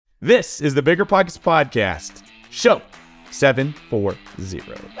This is the Bigger Pockets Podcast, show 740.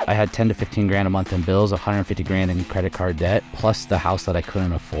 I had 10 to 15 grand a month in bills, 150 grand in credit card debt, plus the house that I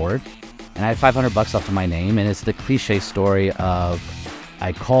couldn't afford. And I had $500 left in my name. And it's the cliche story of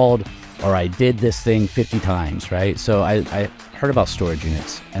I called or I did this thing 50 times, right? So I heard about storage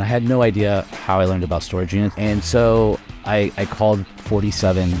units and I had no idea how I learned about storage units. And so I called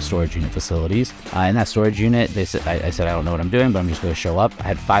 47 storage unit facilities. In that storage unit, I said, I don't know what I'm doing, but I'm just going to show up.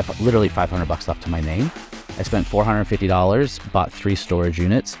 I had literally $500 left to my name. I spent $450, bought 3 storage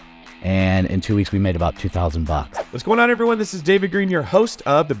units. And in 2 weeks, we made about $2,000. What's going on, everyone? This is David Green, your host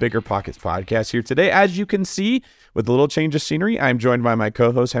of the Bigger Pockets Podcast here today. As you can see, with a little change of scenery, I'm joined by my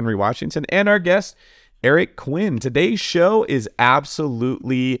co-host, Henry Washington, and our guest, Eric Quinn. Today's show is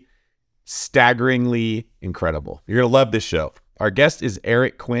absolutely staggeringly incredible. You're going to love this show. Our guest is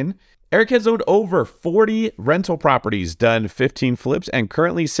Eric Quinn. Eric has owned over 40 rental properties, done 15 flips, and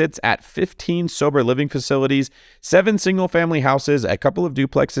currently sits at 15 sober living facilities, 7 single-family houses, a couple of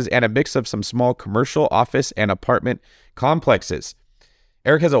duplexes, and a mix of some small commercial, office, and apartment complexes.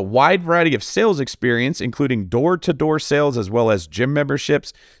 Eric has a wide variety of sales experience, including door-to-door sales, as well as gym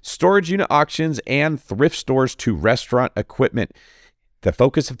memberships, storage unit auctions, and thrift stores to restaurant equipment. The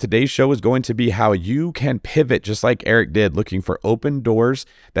focus of today's show is going to be how you can pivot just like Eric did, looking for open doors.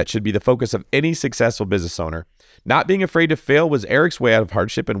 That should be the focus of any successful business owner. Not being afraid to fail was Eric's way out of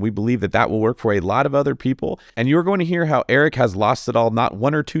hardship, and we believe that will work for a lot of other people. And you're going to hear how Eric has lost it all not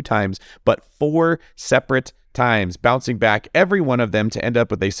 1 or 2 times, but 4 separate times, bouncing back every one of them to end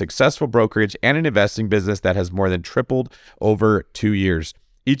up with a successful brokerage and an investing business that has more than tripled over 2 years.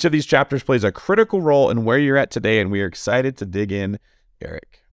 Each of these chapters plays a critical role in where you're at today, and we are excited to dig in.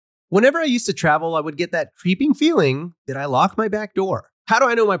 Eric. Whenever I used to travel, I would get that creeping feeling that I locked my back door. How do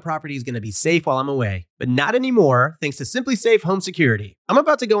I know my property is going to be safe while I'm away? But not anymore, thanks to Simply Safe Home Security. I'm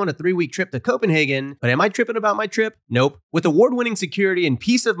about to go on a 3-week trip to Copenhagen, but am I tripping about my trip? Nope. With award-winning security and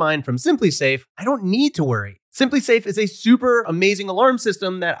peace of mind from Simply Safe, I don't need to worry. Simply Safe is a super amazing alarm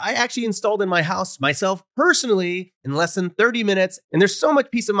system that I actually installed in my house myself personally in less than 30 minutes. And there's so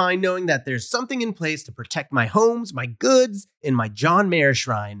much peace of mind knowing that there's something in place to protect my homes, my goods, and my John Mayer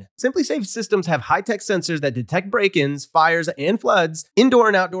shrine. Simply Safe systems have high-tech sensors that detect break-ins, fires, and floods, indoor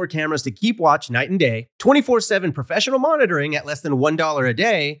and outdoor cameras to keep watch night and day, 24/7 professional monitoring at less than $1 a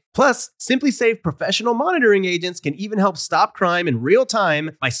day. Plus, Simply Safe professional monitoring agents can even help stop crime in real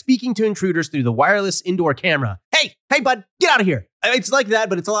time by speaking to intruders through the wireless indoor camera. Hey, bud, get out of here. It's like that,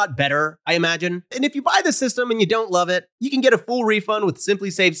 but it's a lot better, I imagine. And if you buy the system and you don't love it, you can get a full refund with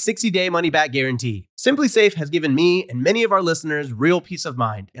Simply Safe's 60-day money-back guarantee. Simply Safe has given me and many of our listeners real peace of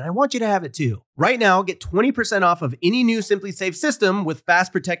mind, and I want you to have it too. Right now, get 20% off of any new Simply Safe system with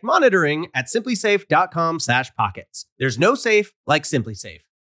Fast Protect monitoring at simplysafe.com/pockets. There's no safe like Simply Safe.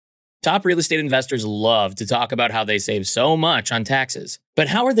 Top real estate investors love to talk about how they save so much on taxes. But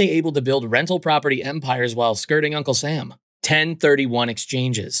how are they able to build rental property empires while skirting Uncle Sam? 1031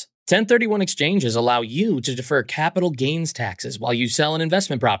 exchanges. 1031 exchanges allow you to defer capital gains taxes while you sell an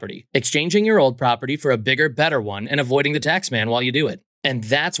investment property, exchanging your old property for a bigger, better one and avoiding the tax man while you do it. And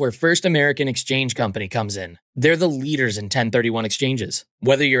that's where First American Exchange Company comes in. They're the leaders in 1031 exchanges.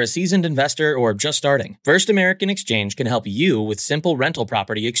 Whether you're a seasoned investor or just starting, First American Exchange can help you with simple rental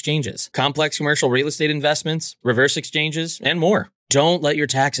property exchanges, complex commercial real estate investments, reverse exchanges, and more. Don't let your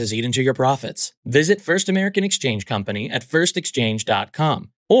taxes eat into your profits. Visit First American Exchange Company at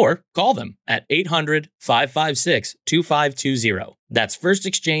firstexchange.com or call them at 800-556-2520. That's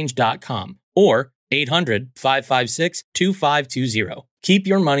firstexchange.com or 800-556-2520. Keep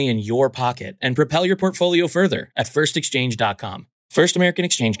your money in your pocket and propel your portfolio further at firstexchange.com. First American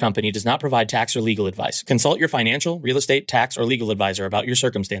Exchange Company does not provide tax or legal advice. Consult your financial, real estate, tax, or legal advisor about your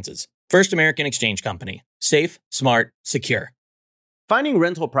circumstances. First American Exchange Company. Safe, smart, secure. Finding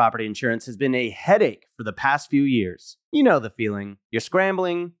rental property insurance has been a headache for the past few years. You know the feeling. You're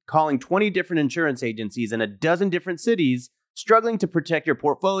scrambling, calling 20 different insurance agencies in a dozen different cities, struggling to protect your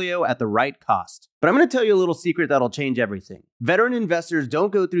portfolio at the right cost. But I'm going to tell you a little secret that'll change everything. Veteran investors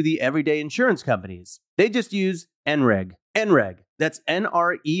don't go through the everyday insurance companies. They just use NREG. NREG, that's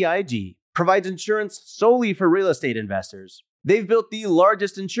NREIG, provides insurance solely for real estate investors. They've built the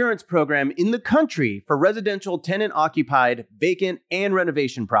largest insurance program in the country for residential tenant-occupied, vacant, and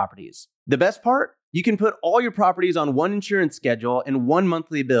renovation properties. The best part? You can put all your properties on one insurance schedule and one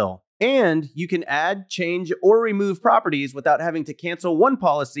monthly bill. And you can add, change, or remove properties without having to cancel one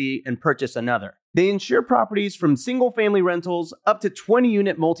policy and purchase another. They insure properties from single-family rentals up to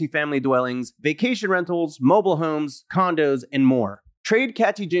 20-unit multifamily dwellings, vacation rentals, mobile homes, condos, and more. Trade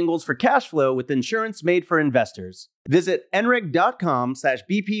catchy jingles for cash flow with insurance made for investors. Visit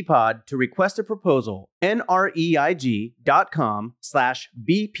nreg.com/bppod to request a proposal.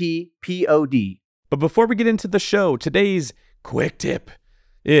 nreig.com/bppod. But before we get into the show, today's quick tip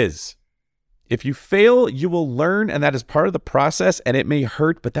is, if you fail, you will learn, and that is part of the process, and it may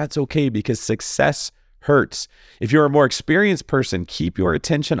hurt, but that's okay because success hurts. If you're a more experienced person, keep your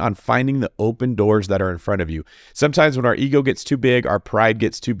attention on finding the open doors that are in front of you. Sometimes when our ego gets too big, our pride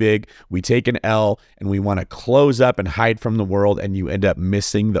gets too big, we take an L and we want to close up and hide from the world, and you end up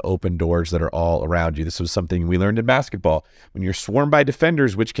missing the open doors that are all around you. This was something we learned in basketball. When you're swarmed by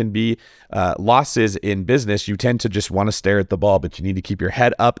defenders, which can be losses in business, you tend to just want to stare at the ball, but you need to keep your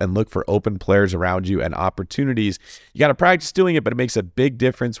head up and look for open players around you and opportunities. You got to practice doing it, but it makes a big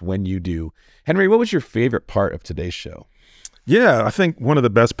difference when you do. Henry, what was your favorite part of today's show? Yeah, I think one of the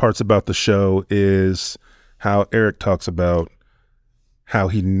best parts about the show is how Eric talks about how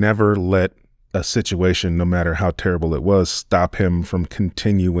he never let a situation, no matter how terrible it was, stop him from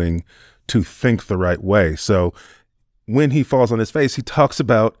continuing to think the right way. So when he falls on his face, he talks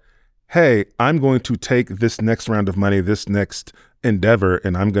about, hey, I'm going to take this next round of money, this next endeavor,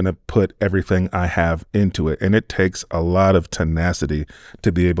 and I'm going to put everything I have into it. And it takes a lot of tenacity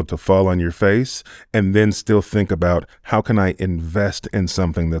to be able to fall on your face and then still think about, how can I invest in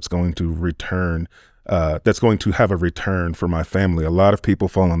something that's going to return, that's going to have a return for my family. A lot of people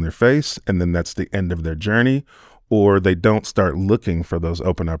fall on their face, and then that's the end of their journey, or they don't start looking for those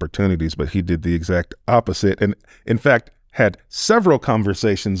open opportunities. But he did the exact opposite. And in fact, had several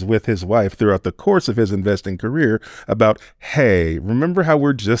conversations with his wife throughout the course of his investing career about, hey, remember how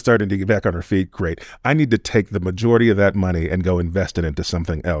we're just starting to get back on our feet? Great. I need to take the majority of that money and go invest it into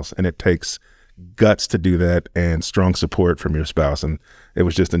something else. And it takes guts to do that and strong support from your spouse. And it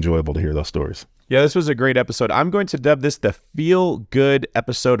was just enjoyable to hear those stories. Yeah, this was a great episode. I'm going to dub this the feel good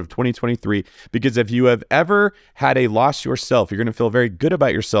episode of 2023, because if you have ever had a loss yourself, you're going to feel very good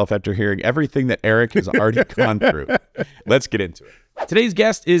about yourself after hearing everything that Eric has already gone through. Let's get into it. Today's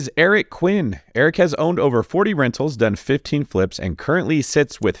guest is Eric Quinn. Eric has owned over 40 rentals, done 15 flips, and currently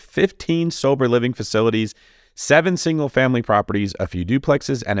sits with 15 sober living facilities, 7 single family properties, a few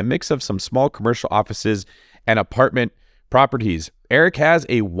duplexes, and a mix of some small commercial offices and apartment properties. Eric has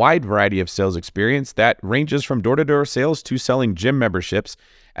a wide variety of sales experience that ranges from door-to-door sales to selling gym memberships,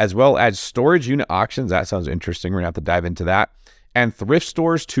 as well as storage unit auctions. That sounds interesting. We're going to have to dive into that. And thrift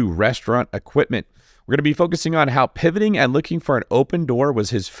stores to restaurant equipment. We're going to be focusing on how pivoting and looking for an open door was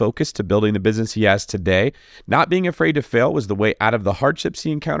his focus to building the business he has today. Not being afraid to fail was the way out of the hardships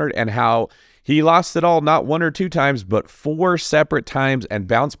he encountered, and how he lost it all not 1 or 2 times, but 4 separate times, and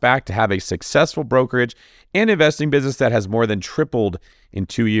bounced back to have a successful brokerage and investing business that has more than tripled in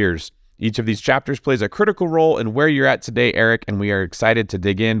 2 years. Each of these chapters plays a critical role in where you're at today, Eric, and we are excited to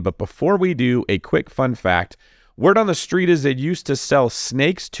dig in. But before we do, a quick fun fact. Word on the street is they used to sell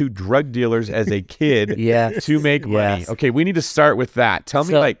snakes to drug dealers as a kid to make money. Okay, we need to start with that. Tell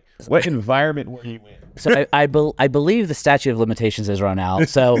me, what environment were you in? So I believe the statute of limitations has run out,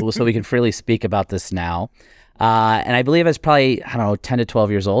 so we can freely speak about this now. And I believe I was probably, 10 to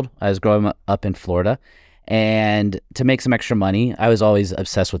 12 years old. I was growing up in Florida. And to make some extra money, I was always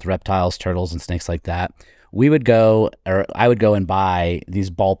obsessed with reptiles, turtles, and snakes like that. I would go and buy these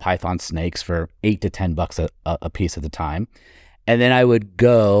ball python snakes for $8 to $10 a piece at the time. And then I would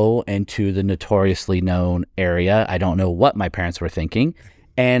go into the notoriously known area. I don't know what my parents were thinking.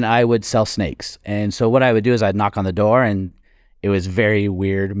 And I would sell snakes. And so what I would do is I'd knock on the door, and it was very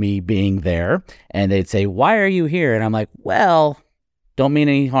weird me being there. And they'd say, "Why are you here?" And I'm like, well, don't mean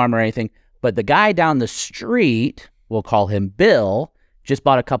any harm or anything, but the guy down the street, we'll call him Bill, just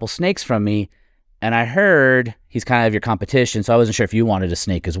bought a couple snakes from me. And I heard he's kind of your competition, so I wasn't sure if you wanted a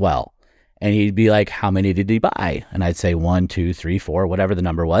snake as well. And he'd be like, "How many did he buy?" And I'd say 1, 2, 3, 4, whatever the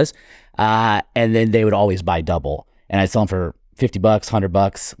number was. And then they would always buy double. And I'd sell them for $50,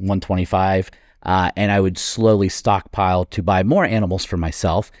 $100, $125. And I would slowly stockpile to buy more animals for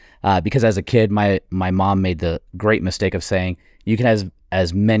myself. Because as a kid, my mom made the great mistake of saying, you can have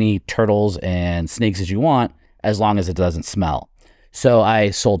as many turtles and snakes as you want, as long as it doesn't smell. So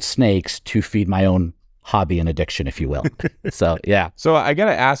I sold snakes to feed my own hobby and addiction, if you will. So, yeah. So I got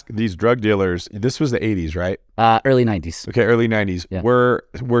to ask, these drug dealers, this was the 80s, right? Early 90s. Okay, early 90s. Yeah.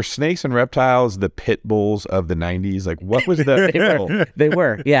 Were snakes and reptiles the pit bulls of the 90s? Like, what was the... They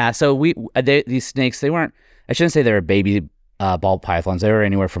were, yeah. So these snakes, they weren't... I shouldn't say they were baby ball pythons. They were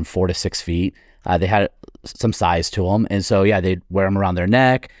anywhere from 4 to 6 feet. They had some size to them. And so, yeah, they'd wear them around their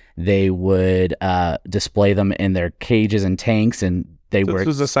neck. They would display them in their cages and tanks and They So were. this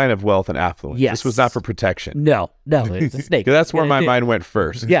was a sign of wealth and affluence. Yes. This was not for protection. No, it's a snake. 'Cause that's where my mind went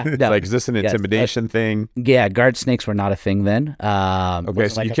first. Yeah, It's no. like, is this an intimidation thing? Yeah, guard snakes were not a thing then. Okay,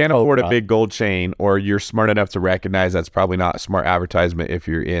 so you can't afford a big gold chain, or you're smart enough to recognize that's probably not a smart advertisement if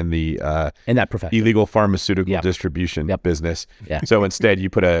you're in the in that profession. illegal pharmaceutical distribution business. Yeah. So instead, you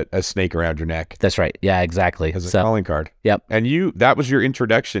put a snake around your neck That's right. Yeah, exactly. as a calling card. Yep. And that was your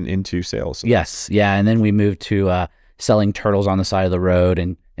introduction into sales. Yes. Yeah, and then we moved to selling turtles on the side of the road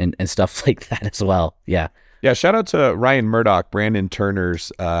and stuff like that as well. Yeah. Yeah, shout out to Ryan Murdoch, Brandon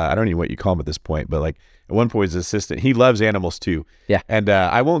Turner's, I don't know what you call him at this point, but like at one point his assistant. He loves animals too. Yeah. And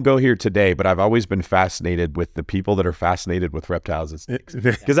I won't go here today, but I've always been fascinated with the people that are fascinated with reptiles and snakes.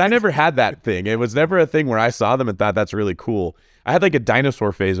 Because I never had that thing. It was never a thing where I saw them and thought that's really cool. I had like a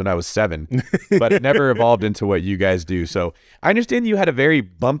dinosaur phase when I was 7, but it never evolved into what you guys do. So I understand you had a very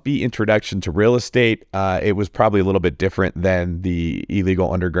bumpy introduction to real estate. It was probably a little bit different than the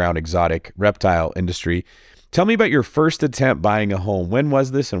illegal underground exotic reptile industry. Tell me about your first attempt buying a home. When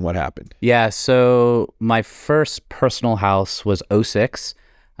was this and what happened? Yeah, so my first personal house was '06.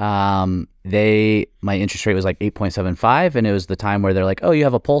 My interest rate was like 8.75, and it was the time where they're like, "Oh, you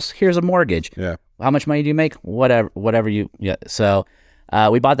have a pulse. Here's a mortgage. Yeah. How much money do you make? Whatever you." Yeah. So,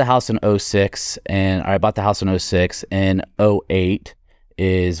 we bought the house in '06, and I bought the house in '06, and '08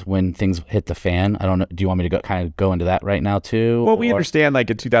 is when things hit the fan. I don't know. Do you want me to go into that right now too? Well, we understand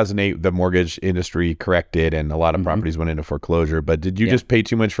like in 2008, the mortgage industry corrected and a lot of properties went into foreclosure. But did you just pay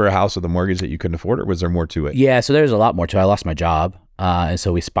too much for a house with a mortgage that you couldn't afford, or was there more to it? Yeah, so there's a lot more to it. I lost my job. And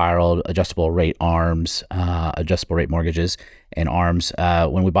so we spiraled adjustable rate ARMs, adjustable rate mortgages and ARMs.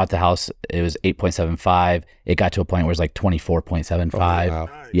 When we bought the house, it was 8.75. It got to a point where it was like 24.75. Oh, wow.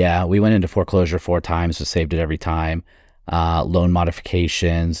 Yeah, we went into foreclosure 4 times, but saved it every time. Loan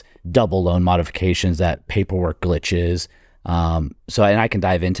modifications, double loan modifications, that paperwork glitches. And I can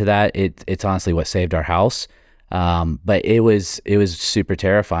dive into that. It's honestly what saved our house. But it was super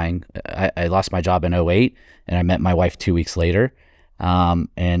terrifying. I lost my job in '08, and I met my wife 2 weeks later.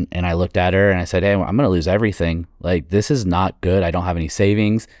 And I looked at her and I said, "Hey, I'm going to lose everything. Like, this is not good. I don't have any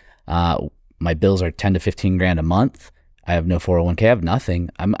savings. My bills are 10 to 15 grand a month. I have no 401k. I have nothing.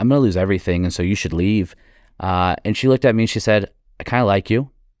 I'm going to lose everything. And so you should leave." And she looked at me and she said, "I kind of like you,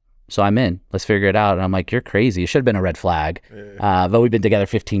 so I'm in. Let's figure it out." And I'm like, "You're crazy. It should have been a red flag." But we've been together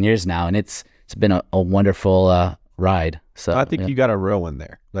 15 years now, and it's been a wonderful ride. So I think you got a real one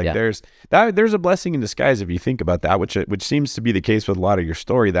there. Like there's a blessing in disguise if you think about that, which seems to be the case with a lot of your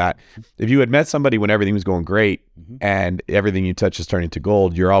story, that if you had met somebody when everything was going great and everything you touch is turning to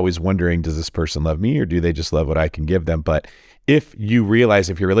gold, you're always wondering, does this person love me or do they just love what I can give them? But if you realize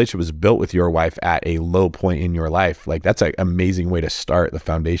if your relationship was built with your wife at a low point in your life, like that's an amazing way to start the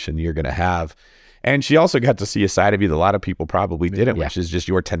foundation you're going to have. And she also got to see a side of you that a lot of people probably didn't, which is just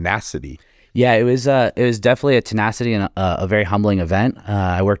your tenacity. Yeah, it was definitely a tenacity and a very humbling event.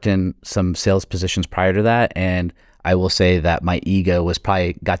 I worked in some sales positions prior to that, and I will say that my ego was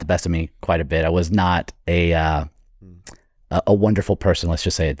probably got the best of me quite a bit. I was not a wonderful person, let's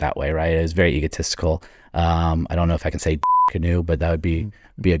just say it that way, right? I was very egotistical. I don't know if I can say canoe, but that would be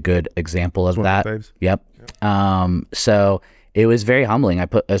a good example of that. Yep. So it was very humbling. I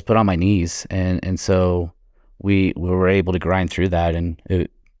was put on my knees, and so we were able to grind through that, and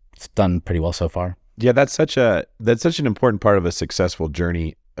it's done pretty well so far. Yeah, that's such an important part of a successful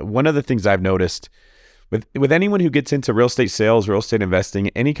journey. One of the things I've noticed with anyone who gets into real estate sales, real estate investing,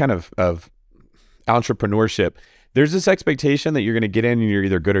 any kind of entrepreneurship, there's this expectation that you're going to get in and you're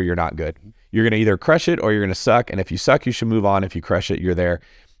either good or you're not good. You're going to either crush it or you're going to suck. And if you suck, you should move on. If you crush it, you're there.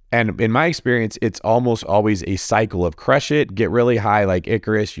 And in my experience, it's almost always a cycle of crush it, get really high like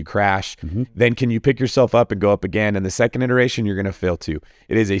Icarus, you crash. Then can you pick yourself up and go up again? And the second iteration, you're going to fail too.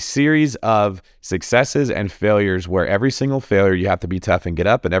 It is a series of successes and failures where every single failure you have to be tough and get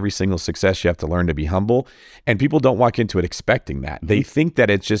up, and every single success you have to learn to be humble. And people don't walk into it expecting that. They think that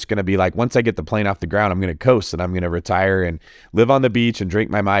it's just going to be like, once I get the plane off the ground, I'm going to coast and I'm going to retire and live on the beach and drink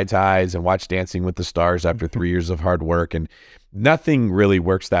my Mai Tais and watch Dancing with the Stars after 3 years of hard work. And nothing really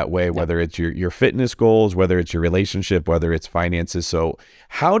works that way, whether it's your fitness goals, whether it's your relationship, whether it's finances. So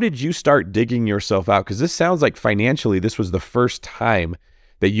how did you start digging yourself out? Because this sounds like financially, this was the first time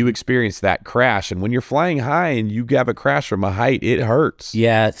that you experienced that crash. And when you're flying high and you have a crash from a height, it hurts.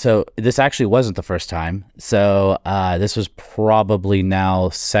 Yeah, so this actually wasn't the first time. So this was probably now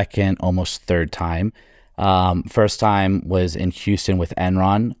second, almost third time. First time was in Houston with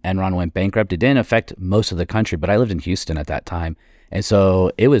Enron. Enron went bankrupt. It didn't affect most of the country, but I lived in Houston at that time. And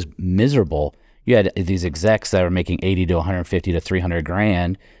so it was miserable. You had these execs that were making 80 to 150 to 300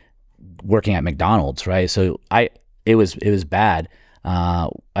 grand working at McDonald's, right? So it was bad. I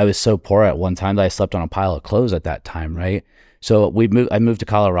was so poor at one time that I slept on a pile of clothes at that time, right? So I moved to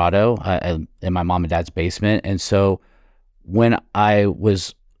Colorado in my mom and dad's basement. And so when I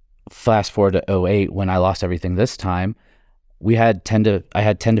was fast forward to '08, when I lost everything this time, I had 10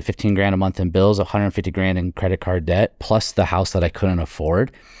 to 15 grand a month in bills, 150 grand in credit card debt, plus the house that I couldn't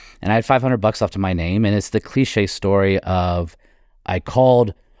afford. And I had 500 bucks left to my name. And it's the cliche story of I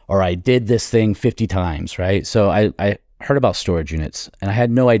called or I did this thing 50 times, right? So I heard about storage units and I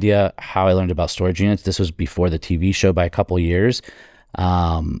had no idea how I learned about storage units. This was before the TV show by a couple of years.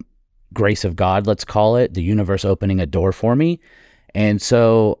 Grace of God, let's call it, the universe opening a door for me. And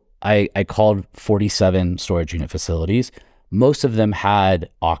so I called 47 storage unit facilities. Most of them had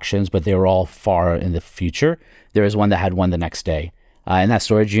auctions, but they were all far in the future. There was one that had one the next day. In that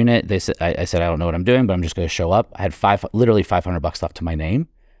storage unit, I said, I don't know what I'm doing, but I'm just going to show up. I had literally 500 bucks left to my name.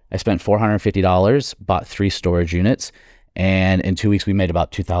 I spent $450, bought 3 storage units, and in 2 weeks we made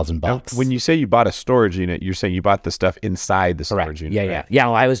about $2,000. When you say you bought a storage unit, you're saying you bought the stuff inside the storage Correct. unit. Yeah, right? Yeah.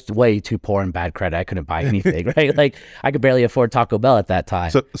 Well, I was way too poor and bad credit. I couldn't buy anything, right? Like I could barely afford Taco Bell at that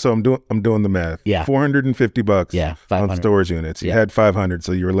time. So I'm doing the math. Yeah. $450. Yeah, on storage units. You had 500,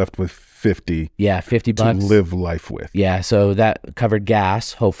 so you were left with 50. Yeah, 50 bucks to live life with. Yeah, so that covered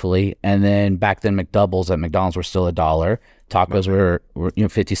gas, hopefully, and then back then McDoubles at McDonald's were still $1. Tacos were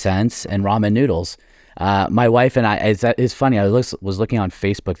 50 cents, and ramen noodles. My wife and I, it's funny, I was looking on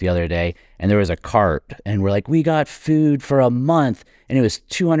Facebook the other day, and there was a cart, and we're like, we got food for a month, and it was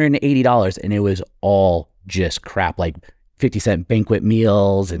 $280, and it was all just crap, like 50-cent banquet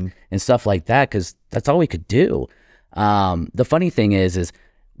meals and stuff like that, because that's all we could do. The funny thing is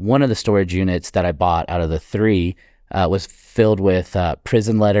one of the storage units that I bought out of the 3 was filled with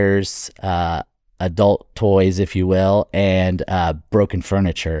prison letters, adult toys, if you will, and broken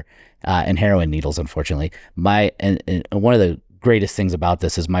furniture and heroin needles, unfortunately. And one of the greatest things about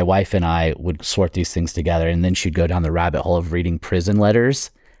this is my wife and I would sort these things together, and then she'd go down the rabbit hole of reading prison letters.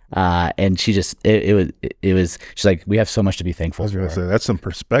 And she just, she's like, we have so much to be thankful for. I was going to say, that's some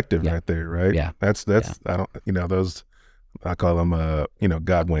perspective right there, right? Yeah. That's, I don't, those, I call them,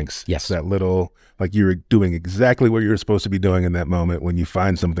 God winks. Yes. That little, like you're doing exactly what you're supposed to be doing in that moment when you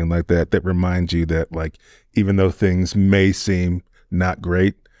find something like that reminds you that, like, even though things may seem not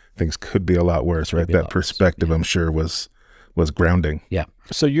great, things could be a lot worse, right? That perspective, I'm sure, was grounding. Yeah.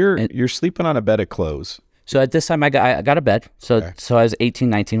 So you're sleeping on a bed of clothes. So at this time I got a bed. So I was 18,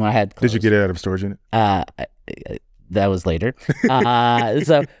 19 when I had clothes. Did you get it out of storage unit? That was later.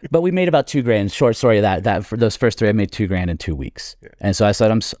 But we made about $2,000. Short story of that for those first 3, I made $2,000 in 2 weeks. Yeah. And so I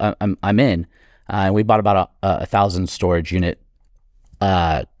said, I'm in. And we bought about 1,000 storage unit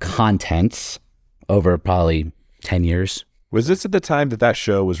contents over probably 10 years. Was this at the time that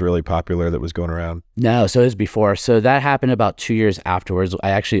show was really popular that was going around? No, so it was before. So that happened about 2 years afterwards.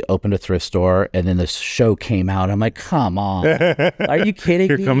 I actually opened a thrift store, and then the show came out. I'm like, come on. Are you kidding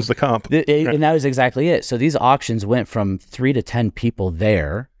me? Here comes the comp. And that was exactly it. So these auctions went from 3 to 10 people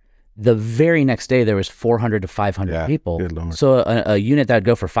there. The very next day, there was 400 to 500 people. Good Lord. So a unit that would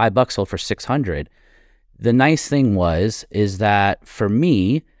go for $5 sold for 600. The nice thing is that for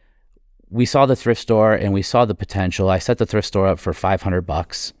me, we saw the thrift store and we saw the potential. I set the thrift store up for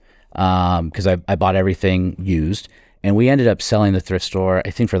 $500 because I bought everything used, and we ended up selling the thrift store, I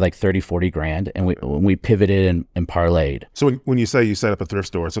think, for like 30, 40 grand. And we pivoted and parlayed. So when you say you set up a thrift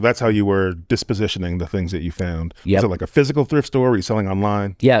store, so that's how you were dispositioning the things that you found. Yep. Is it like a physical thrift store? Were you selling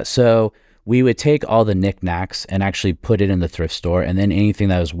online? Yeah. So we would take all the knickknacks and actually put it in the thrift store. And then anything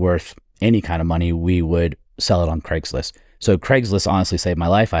that was worth any kind of money, we would sell it on Craigslist. So Craigslist honestly saved my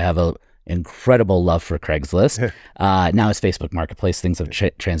life. I have a incredible love for Craigslist. Now it's Facebook Marketplace. Things have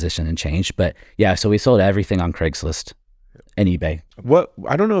transitioned and changed, but yeah, so we sold everything on Craigslist and eBay.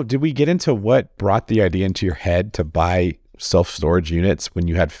 I don't know, did we get into what brought the idea into your head to buy self-storage units when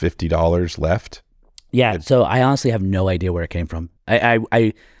you had $50 left? Yeah, so I honestly have no idea where it came from.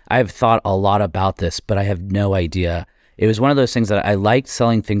 I've thought a lot about this, but I have no idea. It was one of those things that I liked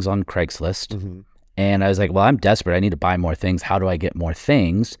selling things on Craigslist, and I was like, well, I'm desperate. I need to buy more things. How do I get more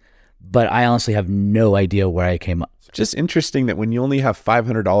things? But I honestly have no idea where I came up. Just interesting that when you only have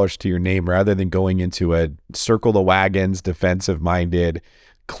 $500 to your name, rather than going into a circle the wagons, defensive minded,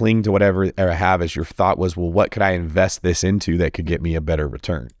 cling to whatever I have, as your thought was, well, what could I invest this into that could get me a better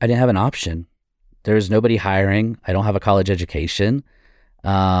return? I didn't have an option. There's nobody hiring. I don't have a college education.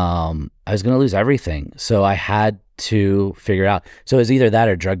 I was going to lose everything. So I had to figure out. So it was either that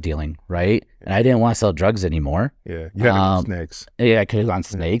or drug dealing, right? And I didn't want to sell drugs anymore. Yeah, you had to go snakes. Yeah, I could have gone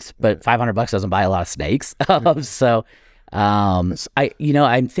snakes, but $500 doesn't buy a lot of snakes. I'm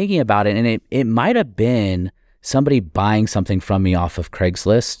thinking about it, and it might have been somebody buying something from me off of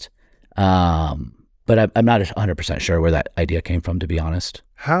Craigslist. But I'm not 100% sure where that idea came from, to be honest.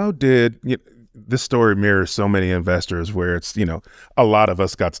 How did this story mirrors so many investors where it's, a lot of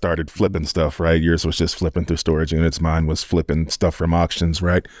us got started flipping stuff, right? Yours was just flipping through storage units. Mine was flipping stuff from auctions,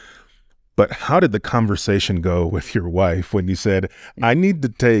 right? But how did the conversation go with your wife when you said, I need to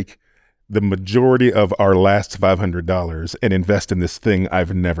take the majority of our last $500 and invest in this thing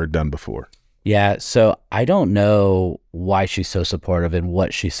I've never done before? Yeah, so I don't know why she's so supportive and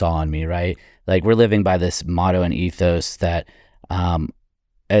what she saw in me, right? Like, we're living by this motto and ethos that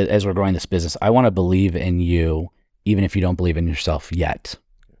as we're growing this business, I want to believe in you, even if you don't believe in yourself yet,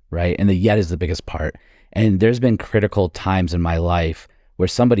 right? And the yet is the biggest part. And there's been critical times in my life where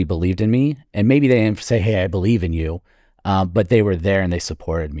somebody believed in me, and maybe they didn't say, hey, I believe in you, but they were there and they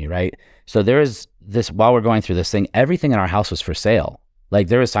supported me, right? So there is this, while we're going through this thing, everything in our house was for sale. Like,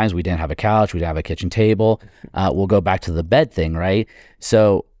 there was times we didn't have a couch, we didn't have a kitchen table. We'll go back to the bed thing, right?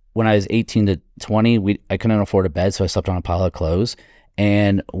 So when I was 18 to 20, I couldn't afford a bed, so I slept on a pile of clothes.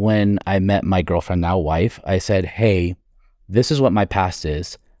 And when I met my girlfriend, now wife, I said, hey, this is what my past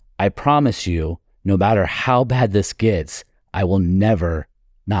is. I promise you, no matter how bad this gets, I will never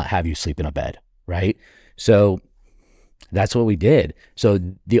not have you sleep in a bed, right? So that's what we did. So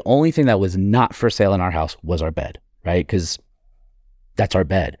the only thing that was not for sale in our house was our bed, right? Because that's our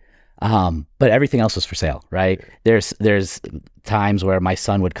bed. But everything else was for sale, right? There's times where my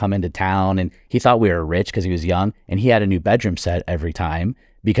son would come into town and he thought we were rich because he was young, and he had a new bedroom set every time,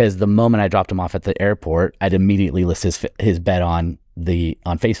 because the moment I dropped him off at the airport, I'd immediately list his bed on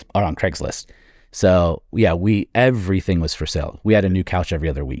Craigslist. So yeah, everything was for sale. We had a new couch every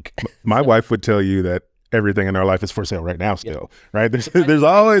other week. My wife would tell you that everything in our life is for sale right now still, right? There's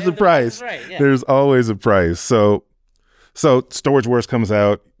always a price. Right, yeah. There's always a price. So Storage Wars comes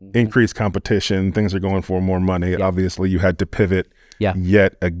out, increased competition, things are going for more money. Yep. Obviously, you had to pivot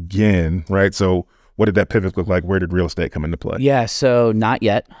yet again, right? So what did that pivot look like? Where did real estate come into play? Yeah, so not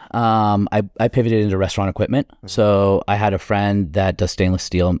yet. I pivoted into restaurant equipment. So I had a friend that does stainless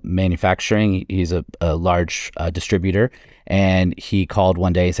steel manufacturing. He's a large distributor. And he called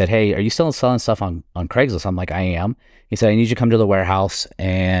one day and said, hey, are you still selling stuff on Craigslist? I'm like, I am. He said, I need you to come to the warehouse,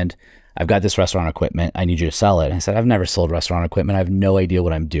 and I've got this restaurant equipment. I need you to sell it. And I said, I've never sold restaurant equipment. I have no idea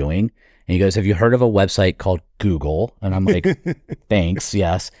what I'm doing. And he goes, have you heard of a website called Google? And I'm like, thanks,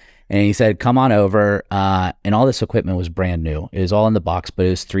 yes. And he said, come on over. And all this equipment was brand new. It was all in the box, but it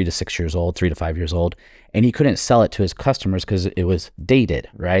was 3 to 6 years old, 3 to 5 years old. And he couldn't sell it to his customers because it was dated,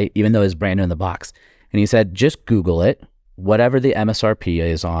 right? Even though it was brand new in the box. And he said, just Google it. Whatever the MSRP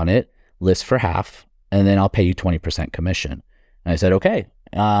is on it, list for half, and then I'll pay you 20% commission. And I said, okay.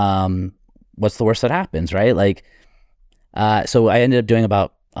 What's the worst that happens, right? Like, so I ended up doing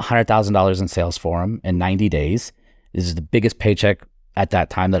about $100,000 in sales for him in 90 days. This is the biggest paycheck at that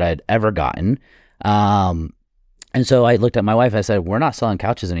time that I'd ever gotten. And so I looked at my wife, I said, we're not selling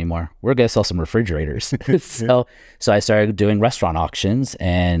couches anymore. We're going to sell some refrigerators. So I started doing restaurant auctions,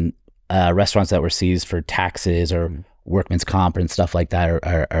 and restaurants that were seized for taxes or workman's comp and stuff like that,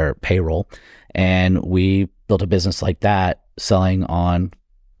 or payroll. And we built a business like that, selling on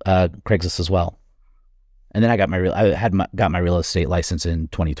Craigslist as well. And then I got my real estate license in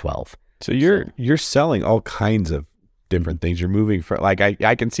 2012. So you're selling all kinds of different things. You're moving from, like,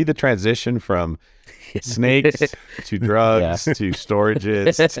 I can see the transition from snakes to drugs to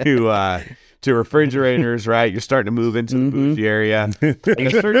storages to refrigerators, right? You're starting to move into the bougie area. At a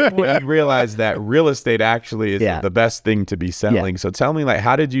certain point, you realize that real estate actually is the best thing to be selling. So tell me, like,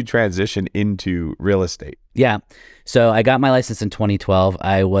 how did you transition into real estate? Yeah. So I got my license in 2012.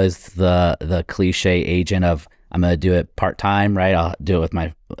 I was the cliche agent of, I'm going to do it part-time, right? I'll do it with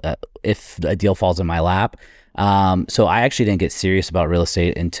my, if a deal falls in my lap. So I actually didn't get serious about real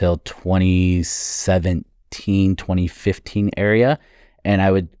estate until 2017, 2015 area. And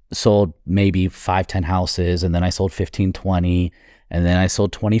I sold maybe 5-10 houses, and then I sold 15, 20, and then I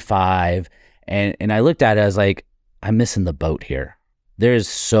sold 25. And I looked at it, I was like, I'm missing the boat here. There's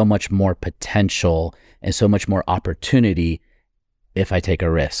so much more potential and so much more opportunity if I take a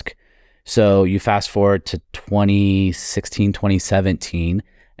risk. So you fast forward to 2016, 2017,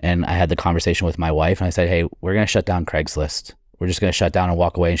 and I had the conversation with my wife, and I said, hey, we're going to shut down Craigslist. We're just going to shut down and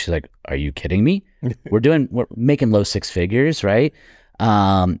walk away. And she's like, are you kidding me? We're making low 6 figures, right?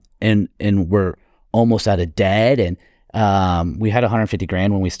 And we're almost out of debt. And we had 150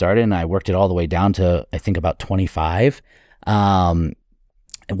 grand when we started, and I worked it all the way down to, I think, about 25.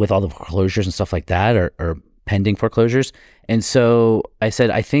 With all the foreclosures and stuff like that, or pending foreclosures. And so I said,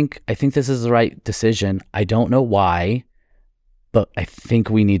 I think this is the right decision. I don't know why, but I think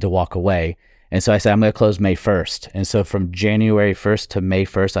we need to walk away. And so I said, I'm going to close May 1st. And so from January 1st to May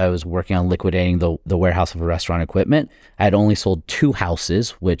 1st, I was working on liquidating the warehouse of restaurant equipment. I had only sold 2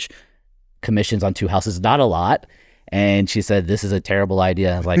 houses, which commissions on 2 houses, not a lot. And she said, this is a terrible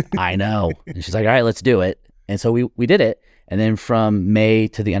idea. I was like, I know. And she's like, all right, let's do it. And so we did it. And then from May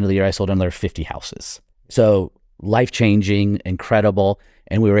to the end of the year, I sold another 50 houses. So life-changing, incredible.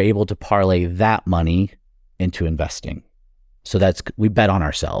 And we were able to parlay that money into investing. So we bet on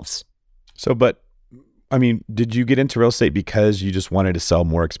ourselves. So, but I mean, did you get into real estate because you just wanted to sell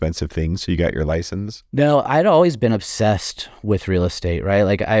more expensive things? So you got your license? No, I'd always been obsessed with real estate, right?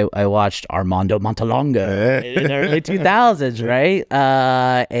 Like I watched Armando Montalongo in the early 2000s,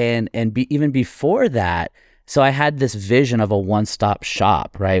 right? Even before that. So I had this vision of a one-stop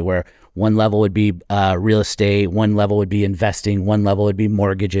shop, right? Where one level would be real estate, one level would be investing, one level would be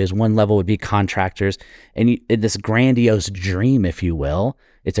mortgages, one level would be contractors. And this grandiose dream, if you will,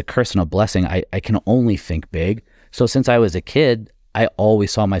 it's a curse and a blessing. I can only think big. So since I was a kid, I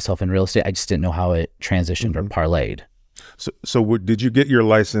always saw myself in real estate. I just didn't know how it transitioned or parlayed. So did you get your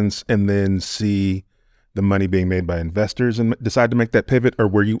license and then see the money being made by investors and decide to make that pivot? Or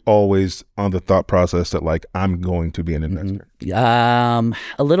were you always on the thought process that like, I'm going to be an investor?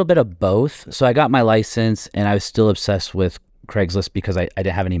 A little bit of both. So I got my license and I was still obsessed with Craigslist because I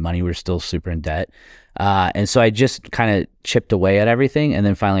didn't have any money. We were still super in debt. And so I just kind of chipped away at everything. And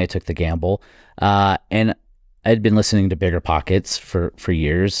then finally I took the gamble. And I'd been listening to Bigger Pockets for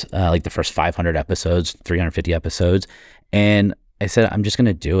years, like the first 500 episodes, 350 episodes. And I said, I'm just going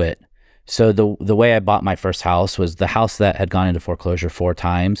to do it. So the way I bought my first house was the house that had gone into foreclosure 4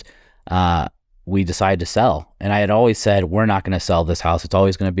 times. We decided to sell. And I had always said, we're not going to sell this house. It's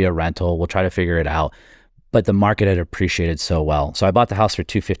always going to be a rental. We'll try to figure it out. But the market had appreciated so well. So I bought the house for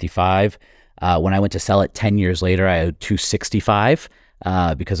 $255. When I went to sell it 10 years later, I owed $265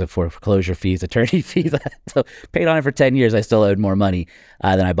 because of foreclosure fees, attorney fees. So paid on it for 10 years. I still owed more money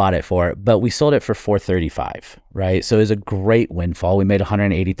than I bought it for. But we sold it for $435, right? So it was a great windfall. We made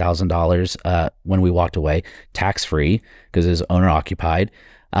 $180,000 when we walked away, tax-free because it was owner-occupied.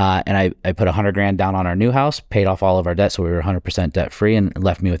 And I put $100,000 down on our new house, paid off all of our debt, so we were 100% debt-free, and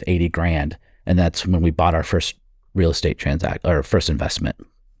left me with $80,000. And that's when we bought our first real estate or first investment.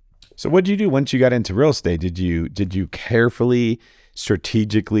 So what did you do once you got into real estate? Did you carefully,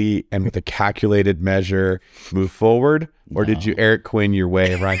 strategically, and with a calculated measure move forward? Or did you Eric Quinn your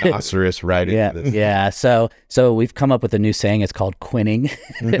way, rhinoceros right into this? Yeah. So we've come up with a new saying. It's called quinning.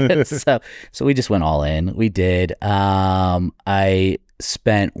 So we just went all in. We did. I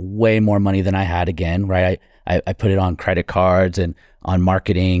spent way more money than I had again, right? I put it on credit cards and on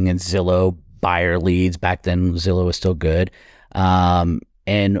marketing and Zillow buyer leads. Back then, Zillow was still good.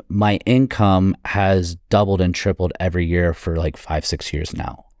 And my income has doubled and tripled every year for like 5-6 years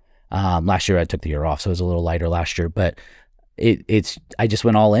now. Last year I took the year off, so it was a little lighter last year, but I just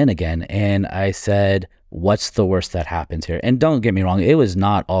went all in again. And I said, what's the worst that happens here? And don't get me wrong, it was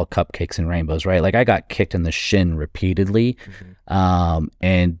not all cupcakes and rainbows, right? Like I got kicked in the shin repeatedly,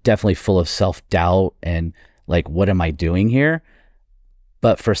 and definitely full of self-doubt and like, what am I doing here?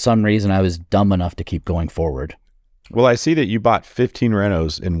 But for some reason I was dumb enough to keep going forward. Well, I see that you bought 15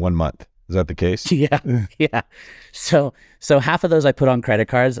 renos in 1 month. Is that the case? Yeah. So half of those I put on credit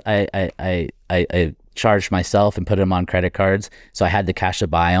cards. I charged myself and put them on credit cards. So I had the cash to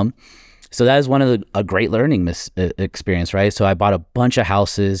buy them. So that is one of a great learning experience, right? So I bought a bunch of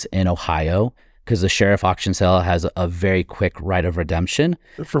houses in Ohio because the sheriff auction sale has a very quick right of redemption.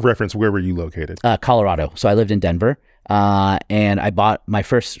 For reference, where were you located? Colorado. So I lived in Denver. And I bought, my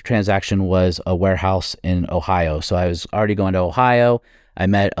first transaction was a warehouse in Ohio. So I was already going to Ohio. I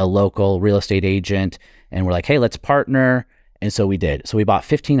met a local real estate agent and we're like, hey, let's partner. And so we did. So we bought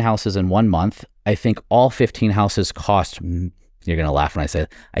 15 houses in 1 month. I think all 15 houses cost, you're going to laugh when I say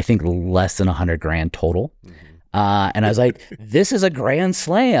it, I think less than $100,000 total. And I was like, this is a grand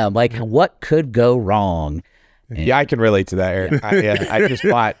slam. Like, what could go wrong? And yeah, I can relate to that, Eric. I just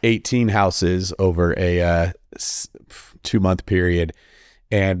bought 18 houses over a 2-month period.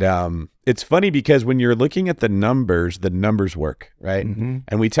 And it's funny because when you're looking at the numbers work, right? Mm-hmm.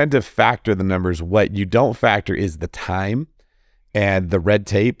 And we tend to factor the numbers. What you don't factor is the time and the red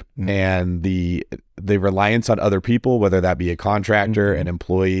tape and the reliance on other people, whether that be a contractor, an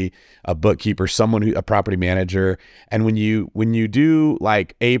employee, a bookkeeper, a property manager. And when you do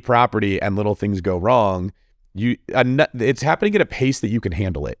like a property and little things go wrong, it's happening at a pace that you can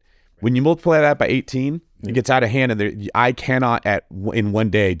handle it. When you multiply that by 18, it gets out of hand, and I cannot in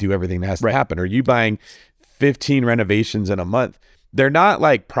one day do everything that has to happen. Or you buying 15 renovations in a month? They're not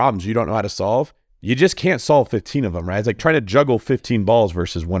like problems you don't know how to solve. you just can't solve 15 of them, right? It's like trying to juggle 15 balls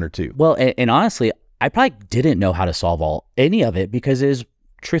versus 1 or 2. Well, and honestly, I probably didn't know how to solve any of it because it was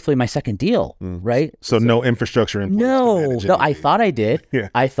truthfully my second deal, right? So no infrastructure in place. No, I thought I did. Yeah.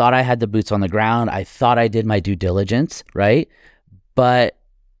 I thought I had the boots on the ground. I thought I did my due diligence, right? But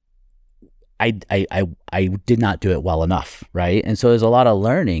I did not do it well enough, right? And so there's a lot of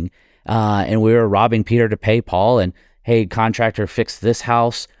learning, and we were robbing Peter to pay Paul. And hey, contractor, fix this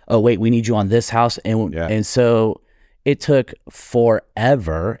house. Oh wait, we need you on this house, and so it took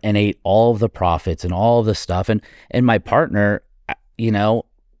forever and ate all of the profits and all of the stuff. And my partner, you know,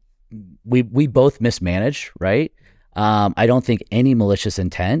 we both mismanaged, right? I don't think any malicious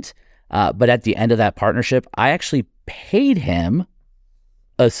intent, but at the end of that partnership, I actually paid him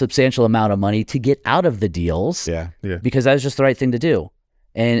a substantial amount of money to get out of the deals, because that was just the right thing to do.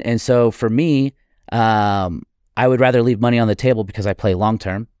 And so for me, I would rather leave money on the table because I play long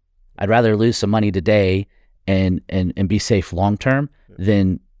term. I'd rather lose some money today and be safe long term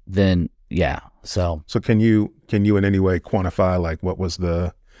than So can you in any way quantify like what was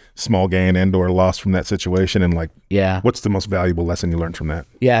the small gain and or loss from that situation, and like what's the most valuable lesson you learned from that?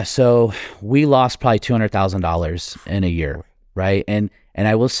 Yeah, so we lost probably $200,000 in a year, right? And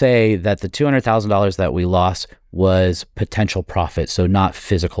I will say that the $200,000 that we lost was potential profit, so not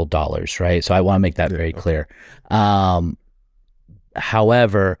physical dollars, right? So I want to make that very clear.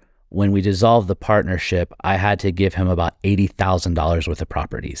 However, when we dissolved the partnership, I had to give him about $80,000 worth of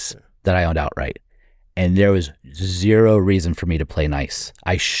properties that I owned outright. And there was zero reason for me to play nice.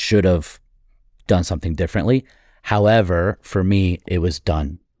 I should have done something differently. However, for me, it was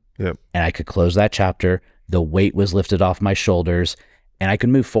done. And I could close that chapter. The weight was lifted off my shoulders and I could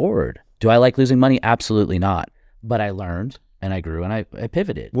move forward. Do I like losing money? Absolutely not. But I learned and I grew and I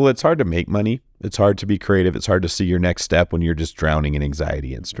pivoted. Well, it's hard to make money. It's hard to be creative. It's hard to see your next step when you're just drowning in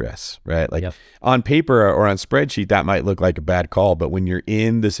anxiety and stress, right? Like on paper or on spreadsheet, that might look like a bad call, but when you're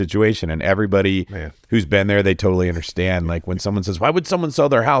in the situation and everybody who's been there, they totally understand. Like when someone says, why would someone sell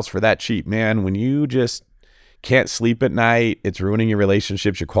their house for that cheap? Man, when you just can't sleep at night, it's ruining your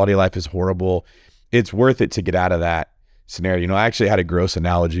relationships, your quality of life is horrible. It's worth it to get out of that scenario. You know, I actually had a gross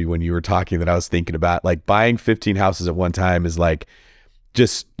analogy when you were talking that I was thinking about. Like buying 15 houses at one time is like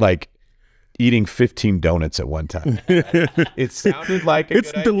just like eating 15 donuts at one time. It sounded like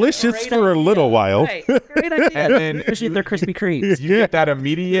it's delicious for a little while. Right. Great idea. And then especially if they're Krispy Kremes. You get that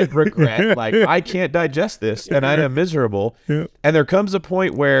immediate regret, like I can't digest this and I am miserable. And there comes a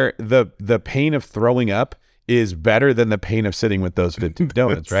point where the pain of throwing up is better than the pain of sitting with those 15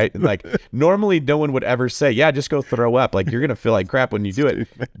 donuts, right? And like normally no one would ever say, yeah, just go throw up. Like you're going to feel like crap when you do it.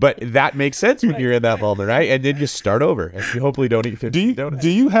 But that makes sense when you're in that moment, right? And then you start over and you hopefully don't eat 15 donuts. Do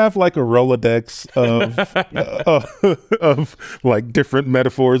you have like a Rolodex of like different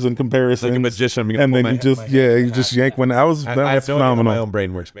metaphors and comparisons? Like a magician. And then you just yank one. That was phenomenal. My own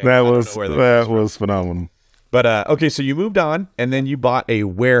brain works, man. That was phenomenal. But okay, so you moved on and then you bought a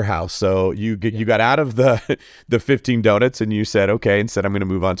warehouse. So you got out of the 15 donuts and you said, okay, instead I'm going to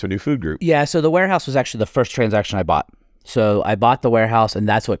move on to a new food group. Yeah, so the warehouse was actually the first transaction I bought. So I bought the warehouse and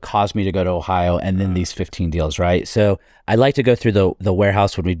that's what caused me to go to Ohio and then these 15 deals, right? So I'd like to go through the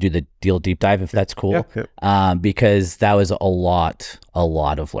warehouse when we do the deal deep dive, if that's cool, because that was a lot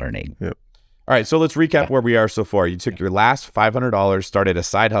of learning. All right, so let's recap where we are so far. You took your last $500, started a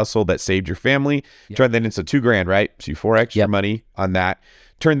side hustle that saved your family, turned that into $2,000, right? So you 4x your money on that.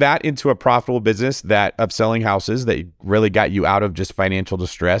 Turned that into a profitable business of selling houses that really got you out of just financial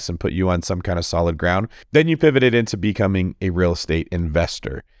distress and put you on some kind of solid ground. Then you pivoted into becoming a real estate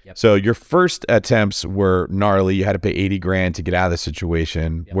investor. So your first attempts were gnarly. You had to pay $80,000 to get out of the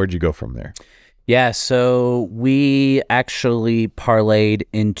situation. Where'd you go from there? Yeah, so we actually parlayed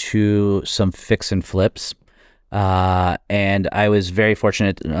into some fix and flips. And I was very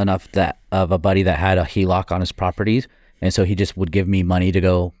fortunate enough of a buddy that had a HELOC on his properties. And so he just would give me money to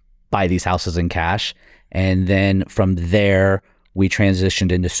go buy these houses in cash. And then from there, we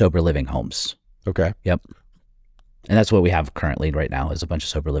transitioned into sober living homes. Okay. Yep. And that's what we have currently right now is a bunch of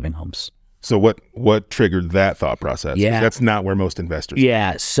sober living homes. So what triggered that thought process? Yeah. That's not where most investors are.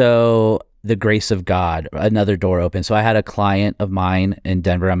 Yeah. So the grace of God, another door open. So I had a client of mine in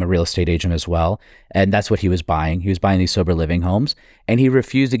Denver. I'm a real estate agent as well. And that's what he was buying. He was buying these sober living homes and he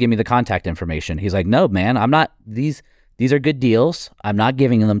refused to give me the contact information. He's like, no, man, I'm not, these are good deals. I'm not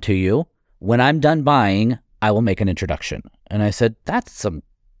giving them to you. When I'm done buying, I will make an introduction. And I said, that's some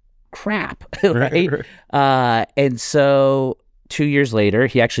crap, right? And so 2 years later,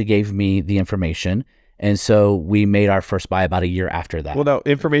 he actually gave me the information. And so we made our first buy about a year after that. Well, now,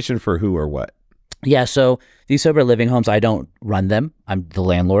 information for who or what? Yeah, so these sober living homes, I don't run them. I'm the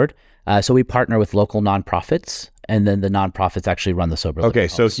landlord. So we partner with local nonprofits, and then the nonprofits actually run the sober living Okay,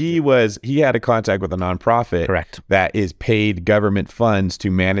 so homes. he had a contact with a nonprofit, Correct. that is paid government funds to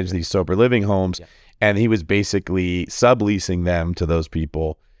manage these sober living homes, Yeah. and he was basically subleasing them to those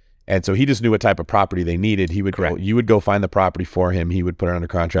people. And so he just knew what type of property they needed. He would Correct. you would go find the property for him. He would put it under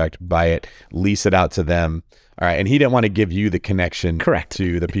contract, buy it, lease it out to them. All right, and he didn't want to give you the connection Correct.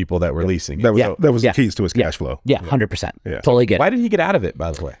 to the people that were leasing it. That was Yeah. that was Yeah. the keys to his cash flow. Yeah, 100%. Yeah. Totally get it. Why did he get out of it,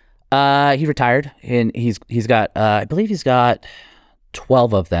 by the way? He retired, and he's got I believe he's got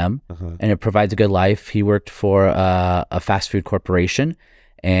 12 of them, and it provides a good life. He worked for a fast food corporation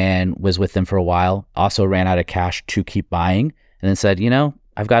and was with them for a while. Also ran out of cash to keep buying, and then said,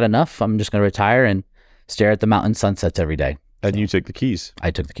 I've got enough. I'm just going to retire and stare at the mountain sunsets every day. And you took the keys. I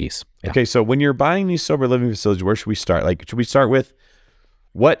took the keys. Yeah. Okay, so when you're buying these sober living facilities, where should we start? Like, should we start with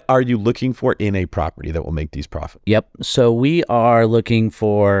what are you looking for in a property that will make these profit? Yep. So we are looking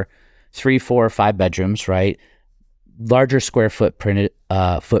for 3, 4, or 5 bedrooms, right? Larger square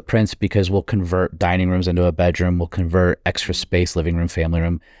footprints, because we'll convert dining rooms into a bedroom. We'll convert extra space, living room, family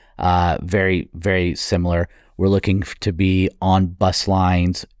room. Very, very similar. We're looking to be on bus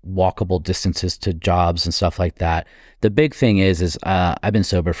lines, walkable distances to jobs and stuff like that. The big thing is I've been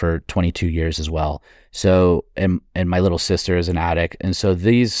sober for 22 years as well. So, and my little sister is an addict. And so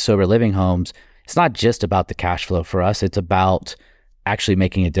these sober living homes, it's not just about the cash flow for us. It's about actually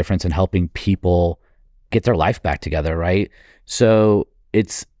making a difference and helping people get their life back together, right? So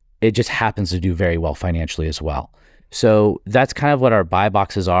it just happens to do very well financially as well. So that's kind of what our buy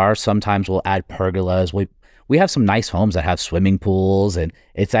boxes are. Sometimes we'll add pergolas. We have some nice homes that have swimming pools, and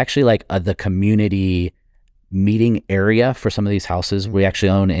it's actually like the community meeting area for some of these houses. We actually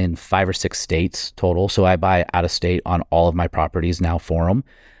own in 5 or 6 states total. So I buy out of state on all of my properties now for them.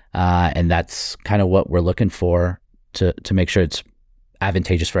 And that's kind of what we're looking for to make sure it's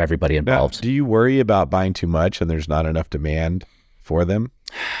advantageous for everybody involved. Now, do you worry about buying too much and there's not enough demand for them?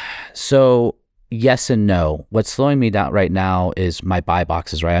 So yes and no. What's slowing me down right now is my buy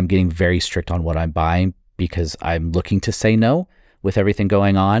boxes, right? I'm getting very strict on what I'm buying because I'm looking to say no with everything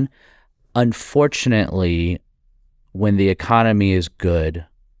going on. Unfortunately, when the economy is good,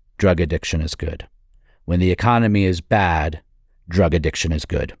 drug addiction is good. When the economy is bad, drug addiction is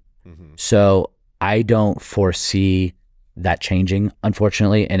good. Mm-hmm. So I don't foresee that changing,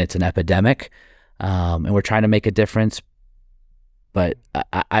 unfortunately, and it's an epidemic, and we're trying to make a difference, but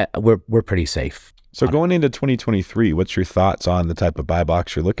we're pretty safe. So going into 2023, what's your thoughts on the type of buy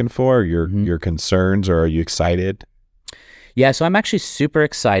box you're looking for? Your concerns, or are you excited? Yeah, so I'm actually super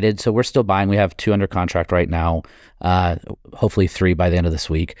excited. So we're still buying. We have 2 under contract right now, hopefully 3 by the end of this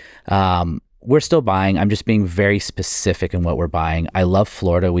week. We're still buying. I'm just being very specific in what we're buying. I love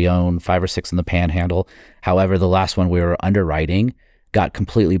Florida. We own 5 or 6 in the Panhandle. However, the last one we were underwriting got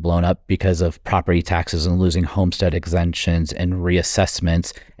completely blown up because of property taxes and losing homestead exemptions and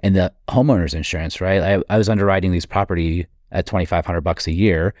reassessments and the homeowner's insurance, right? I was underwriting these property at $2,500 a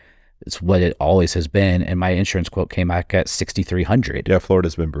year. It's what it always has been. And my insurance quote came back at $6,300. Yeah,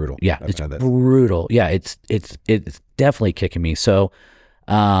 Florida's been brutal. Yeah, it's brutal. Yeah, it's definitely kicking me. So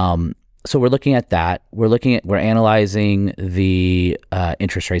we're looking at that. We're analyzing the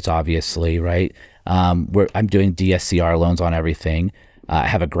interest rates, obviously, right? I'm doing DSCR loans on everything. I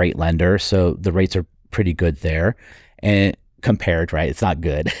have a great lender, so the rates are pretty good there. And compared, right? It's not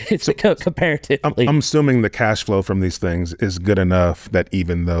good. It's comparatively. I'm assuming the cash flow from these things is good enough that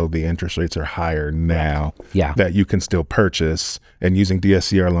even though the interest rates are higher now, that you can still purchase. And using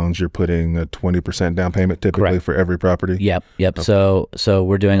DSCR loans, you're putting a 20% down payment typically for every property. Yep. Okay. So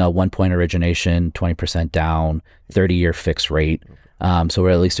we're doing a 1-point origination, 20% down, 30-year fixed rate. So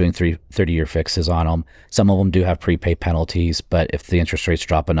we're at least doing 30-year fixes on them. Some of them do have prepay penalties, but if the interest rates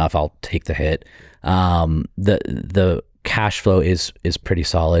drop enough, I'll take the hit. The cash flow is pretty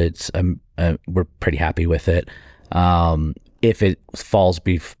solid. We're pretty happy with it. If it falls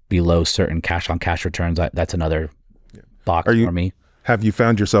below certain cash on cash returns, that's another box for me. Have you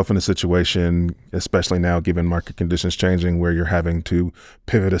found yourself in a situation, especially now given market conditions changing, where you're having to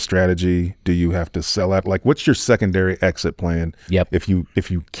pivot a strategy? Do you have to sell out? Like, what's your secondary exit plan? Yep. If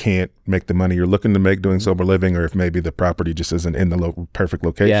you can't make the money you're looking to make doing sober living, or if maybe the property just isn't in the perfect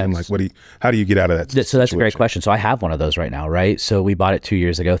location, how do you get out of that situation? So that's a great question. So I have one of those right now, right? So we bought it 2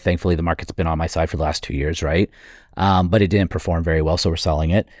 years ago. Thankfully, the market's been on my side for the last 2 years, right? But it didn't perform very well, so we're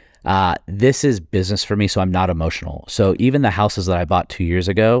selling it. This is business for me, so I'm not emotional. So even the houses that I bought 2 years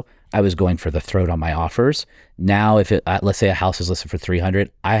ago, I was going for the throat on my offers. Now, if let's say a house is listed for $300,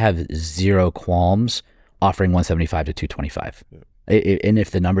 I have zero qualms offering $175 to $225. And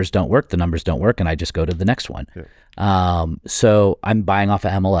if the numbers don't work, and I just go to the next one. Yeah. So I'm buying off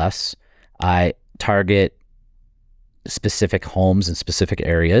of MLS. I target specific homes in specific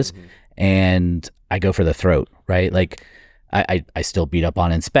areas, and I go for the throat, right? Like I still beat up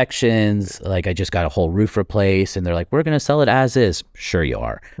on inspections. Like I just got a whole roof replaced, and they're like, we're going to sell it as is. Sure you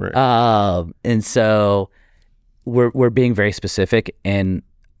are. Right. And so we're being very specific, and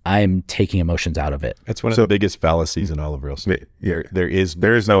I'm taking emotions out of it. That's one of the biggest fallacies in all of real estate. Yeah. There is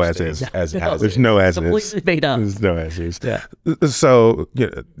no as is. There's no as is. Completely made up. There's no as is. Yeah. So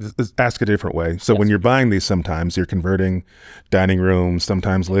ask a different way. So when you're buying these, sometimes you're converting dining rooms,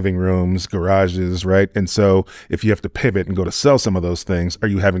 sometimes living rooms, garages, right? And so if you have to pivot and go to sell some of those things, are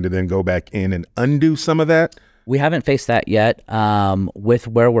you having to then go back in and undo some of that? We haven't faced that yet. With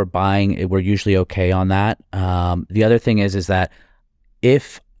where we're buying, we're usually okay on that. The other thing is that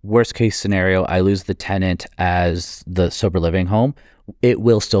if worst case scenario, I lose the tenant as the sober living home, it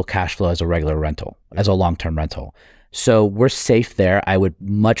will still cash flow as a regular rental, as a long-term rental. So we're safe there. I would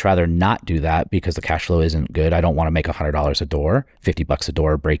much rather not do that because the cash flow isn't good. I don't want to make $100 a door, $50 a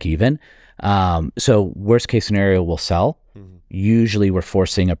door, break even. So worst case scenario, we'll sell. Usually we're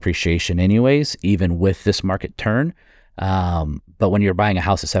forcing appreciation anyways, even with this market turn. But when you're buying a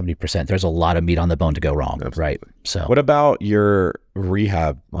house at 70%, there's a lot of meat on the bone to go wrong, right? So what about your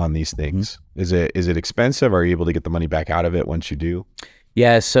rehab on these things? Is it expensive? Are you able to get the money back out of it once you do?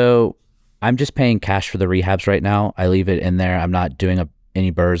 Yeah, so I'm just paying cash for the rehabs right now. I leave it in there. I'm not doing any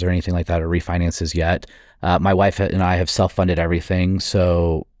burrs or anything like that or refinances yet. My wife and I have self-funded everything.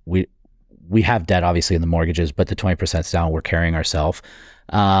 So we have debt obviously in the mortgages, but the 20%'s down, we're carrying ourselves.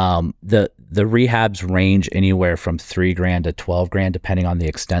 The rehabs range anywhere from $3,000 to $12,000, depending on the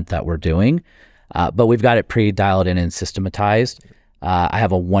extent that we're doing. But we've got it pre-dialed in and systematized. I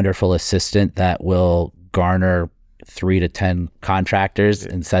have a wonderful assistant that will garner 3 to 10 contractors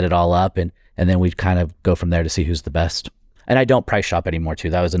and set it all up. And then we kind of go from there to see who's the best. And I don't price shop anymore too.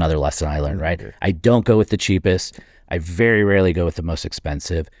 That was another lesson I learned, right? I don't go with the cheapest. I very rarely go with the most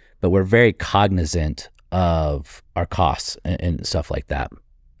expensive, but we're very cognizant of our costs and stuff like that.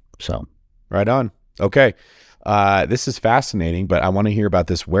 So right on. Okay. This is fascinating, but I want to hear about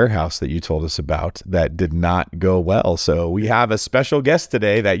this warehouse that you told us about that did not go well. So we have a special guest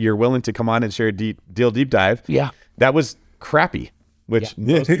today that you're willing to come on and share a deal deep dive. Yeah. That was crappy, which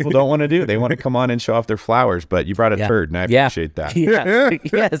most people don't want to do. They want to come on and show off their flowers, but you brought a turd, and I appreciate that.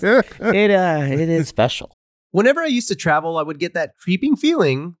 Yes. It is special. Whenever I used to travel, I would get that creeping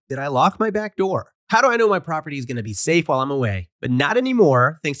feeling that I locked my back door. How do I know my property is going to be safe while I'm away? But not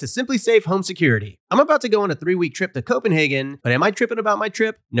anymore, thanks to Simply Safe Home Security. I'm about to go on a 3-week trip to Copenhagen, but am I tripping about my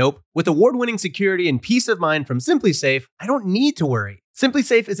trip? Nope. With award-winning security and peace of mind from Simply Safe, I don't need to worry. Simply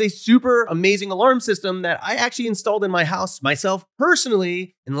Safe is a super amazing alarm system that I actually installed in my house myself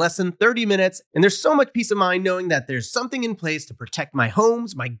personally in less than 30 minutes. And there's so much peace of mind knowing that there's something in place to protect my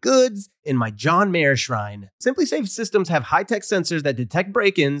homes, my goods, and my John Mayer shrine. Simply Safe systems have high-tech sensors that detect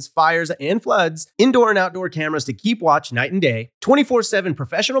break-ins, fires, and floods, indoor and outdoor cameras to keep watch night and day, 24/7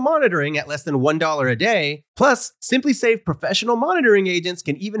 professional monitoring at less than $1 a day. Plus, Simply Safe professional monitoring agents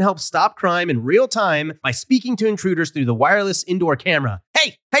can even help stop crime in real time by speaking to intruders through the wireless indoor camera.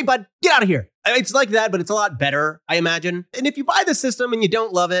 Hey, bud, get out of here. It's like that, but it's a lot better, I imagine. And if you buy the system and you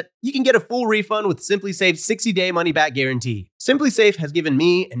don't love it, you can get a full refund with Simply Safe's 60-day money-back guarantee. Simply Safe has given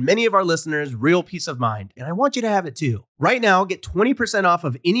me and many of our listeners real peace of mind, and I want you to have it too. Right now, get 20% off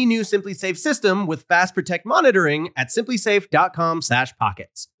of any new Simply Safe system with Fast Protect monitoring at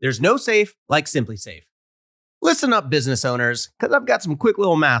simplysafe.com/pockets. There's no safe like Simply Safe. Listen up, business owners, because I've got some quick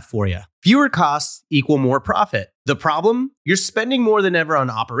little math for you. Fewer costs equal more profit. The problem? You're spending more than ever on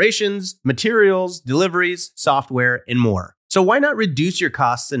operations, materials, deliveries, software, and more. So why not reduce your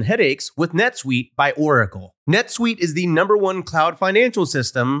costs and headaches with NetSuite by Oracle? NetSuite is the #1 cloud financial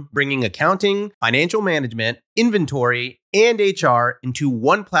system, bringing accounting, financial management, inventory, and HR into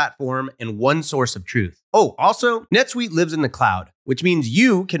one platform and one source of truth. Oh, also, NetSuite lives in the cloud, which means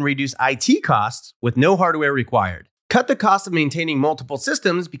you can reduce IT costs with no hardware required. Cut the cost of maintaining multiple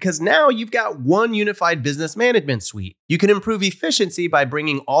systems because now you've got one unified business management suite. You can improve efficiency by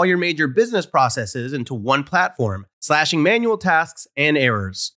bringing all your major business processes into one platform, slashing manual tasks and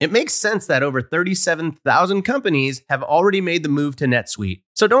errors. It makes sense that over 37,000 companies have already made the move to NetSuite.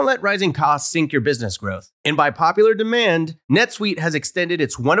 So don't let rising costs sink your business growth. And by popular demand, NetSuite has extended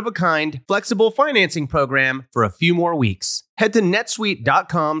its one-of-a-kind, flexible financing program for a few more weeks. Head to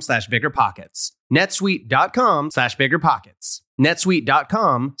netsuite.com/biggerpockets. netsuite.com/biggerpockets.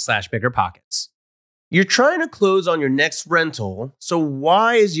 netsuite.com/biggerpockets. You're trying to close on your next rental, so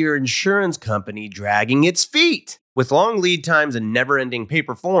why is your insurance company dragging its feet? With long lead times and never-ending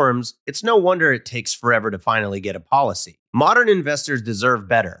paper forms, it's no wonder it takes forever to finally get a policy. Modern investors deserve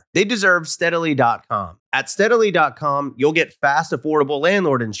better. They deserve Steadily.com. At Steadily.com, you'll get fast, affordable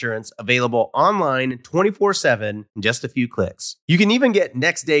landlord insurance available online 24/7 in just a few clicks. You can even get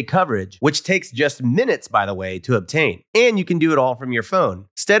next-day coverage, which takes just minutes, by the way, to obtain. And you can do it all from your phone.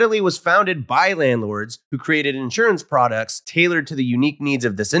 Steadily was founded by landlords who created insurance products tailored to the unique needs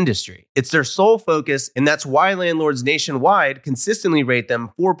of this industry. It's their sole focus, and that's why landlords nationwide consistently rate them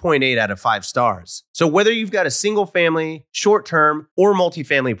 4.8 out of 5 stars. So whether you've got a single-family, short-term, or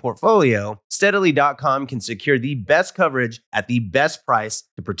multifamily portfolio, Steadily.com can secure the best coverage at the best price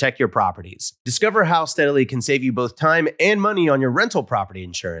to protect your properties. Discover how Steadily can save you both time and money on your rental property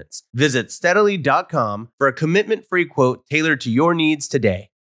insurance. Visit Steadily.com for a commitment-free quote tailored to your needs today.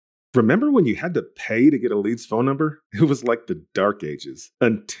 Remember when you had to pay to get a lead's phone number? It was like the dark ages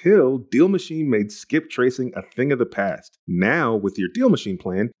until Deal Machine made skip tracing a thing of the past. Now, with your Deal Machine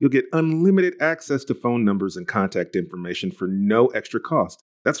plan, you'll get unlimited access to phone numbers and contact information for no extra cost.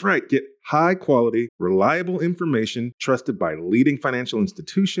 That's right, get high-quality, reliable information trusted by leading financial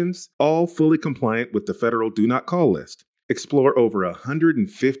institutions, all fully compliant with the federal Do Not Call list. Explore over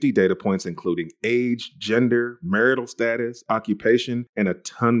 150 data points, including age, gender, marital status, occupation, and a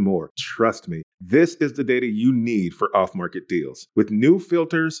ton more. Trust me, this is the data you need for off-market deals. With new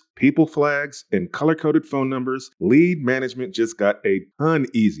filters, people flags, and color-coded phone numbers, lead management just got a ton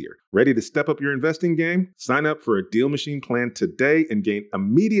easier. Ready to step up your investing game? Sign up for a Deal Machine plan today and gain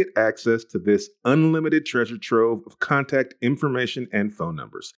immediate access to this unlimited treasure trove of contact information and phone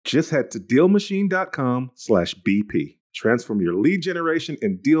numbers. Just head to DealMachine.com/BP. Transform your lead generation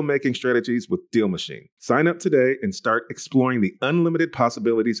and deal-making strategies with Deal Machine. Sign up today and start exploring the unlimited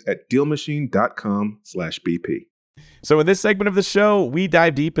possibilities at DealMachine.com/BP. So in this segment of the show, we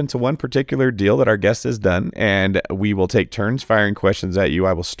dive deep into one particular deal that our guest has done, and we will take turns firing questions at you.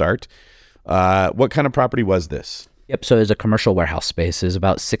 I will start. What kind of property was this? Yep. So it's a commercial warehouse space. It's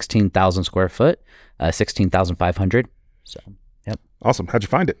about 16,000 square foot, 16,500. So, yep. Awesome. How'd you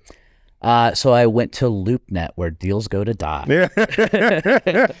find it? So I went to LoopNet, where deals go to die. Yeah. I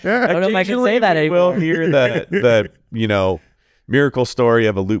don't know if I can say that anymore. We'll hear the miracle story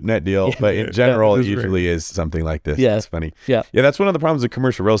of a LoopNet deal, but in general, it usually is something like this. Yeah. It's funny. Yeah. Yeah, that's one of the problems with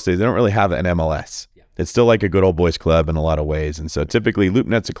commercial real estate. They don't really have an MLS. Yeah. It's still like a good old boys club in a lot of ways. And so typically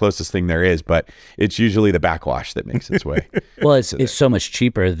LoopNet's the closest thing there is, but it's usually the backwash that makes its way. Well, it's so much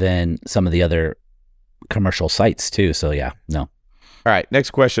cheaper than some of the other commercial sites too. So yeah, no. All right, next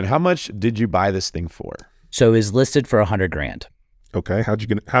question. How much did you buy this thing for? So it was listed for $100,000. Okay.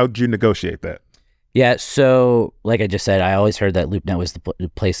 How'd you negotiate that? Yeah. So like I just said, I always heard that LoopNet was the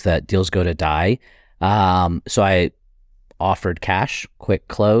place that deals go to die. So I offered cash, quick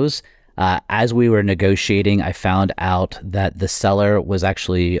close. As we were negotiating, I found out that the seller was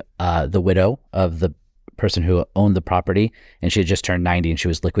actually the widow of the person who owned the property, and she had just turned 90 and she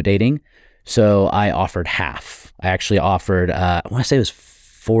was liquidating. So I offered half. I actually offered, I want to say it was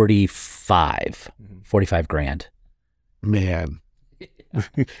 45 grand. Man.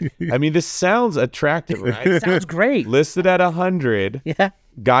 I mean, this sounds attractive, right? It sounds great. Listed at 100. Yeah.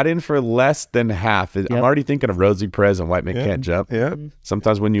 Got in for less than half. I'm already thinking of Rosie Perez and White Man Can't Jump. Yeah.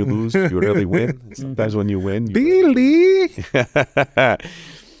 Sometimes when you lose, you really win. Sometimes when you win, Billy.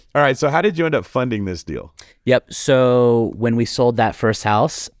 All right. So how did you end up funding this deal? Yep. So when we sold that first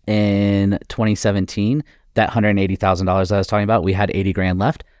house in 2017, that $180,000 I was talking about, we had 80 grand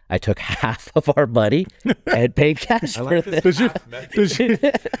left. I took half of our money and paid cash for this.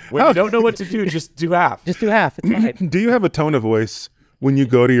 When you don't know what to do, just do half. Just do half. It's fine. Do you have a tone of voice when you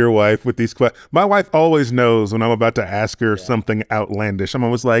go to your wife with these questions? My wife always knows when I'm about to ask her something outlandish. I'm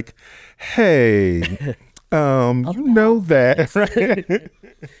always like, hey, you know that. Right?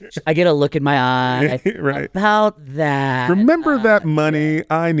 I get a look in my eye Right. about that. Remember that money?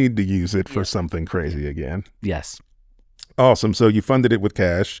 I need to use it for something crazy again. Yes. Awesome. So you funded it with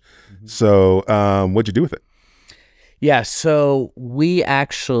cash. So what'd you do with it? Yeah. So we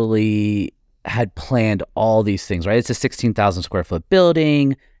actually had planned all these things, right? It's a 16,000 square foot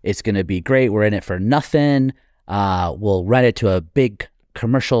building. It's going to be great. We're in it for nothing. We'll rent it to a big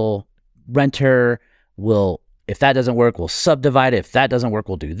commercial renter. If that doesn't work, we'll subdivide it. If that doesn't work,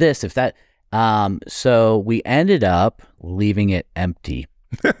 we'll do this. So we ended up leaving it empty.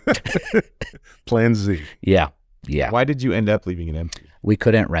 Plan Z. Yeah. Why did you end up leaving it empty? We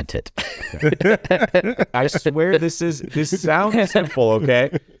couldn't rent it. I swear this sounds simple,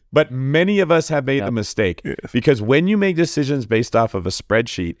 okay? But many of us have made the mistake because when you make decisions based off of a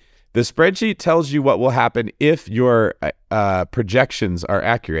spreadsheet, the spreadsheet tells you what will happen if your projections are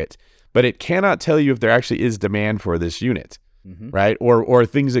accurate. but it cannot tell you if there actually is demand for this unit. Right. Or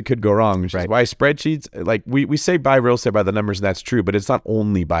things that could go wrong, which is why spreadsheets, like we say buy real estate by the numbers, and that's true, but it's not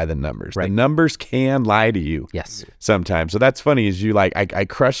only by the numbers. The numbers can lie to you sometimes. So that's funny is you like, I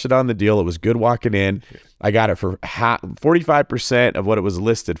crushed it on the deal. It was good walking in. I got it for 45% of what it was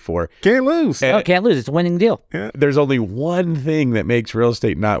listed for. Can't lose. Can't lose. It's a winning deal. Yeah. There's only one thing that makes real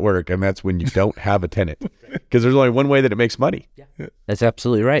estate not work, and that's when you don't have a tenant. Because there's only one way that it makes money. Yeah. That's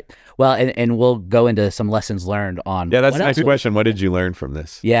absolutely right. Well, and we'll go into some lessons learned on. Yeah, that's the next question. What did you learn from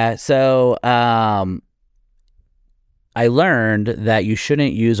this? Yeah, so I learned that you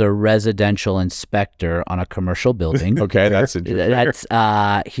shouldn't use a residential inspector on a commercial building. Okay, that's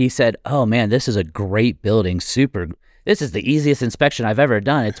interesting. He said, "Oh man, this is a great building. Super. This is the easiest inspection I've ever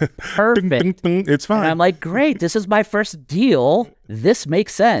done. It's perfect. It's fine." And I'm like, "Great. This is my first deal. This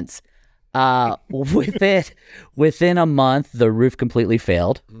makes sense." Within a month, the roof completely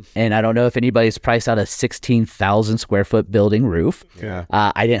failed, and I don't know if anybody's priced out a 16,000 square foot building roof. Yeah,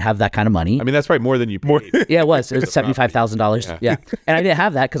 I didn't have that kind of money. I mean, that's probably more than you paid. Yeah, it was $75,000. Yeah, and I didn't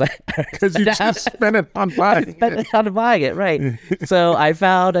have that because you just spent it on buying it. Right. So I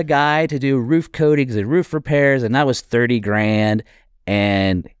found a guy to do roof coatings and roof repairs, and that was $30,000,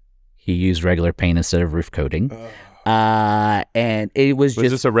 and he used regular paint instead of roof coating. And it was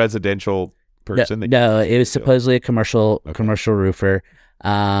this a residential person? No, it was supposedly a commercial roofer.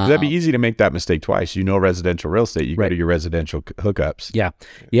 That'd be easy to make that mistake twice. You know, residential real estate, you go to your residential hookups.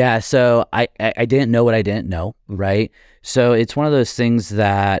 Yeah. So I didn't know what I didn't know. Right. So it's one of those things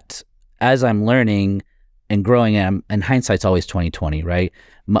that as I'm learning and growing, and hindsight's always 20/20, right?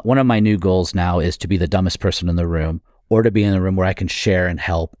 One of my new goals now is to be the dumbest person in the room, or to be in the room where I can share and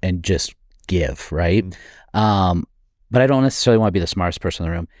help and just give. Right. But I don't necessarily want to be the smartest person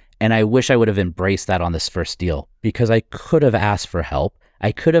in the room. And I wish I would have embraced that on this first deal, because I could have asked for help.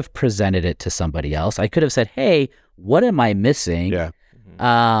 I could have presented it to somebody else. I could have said, "Hey, what am I missing?" Yeah.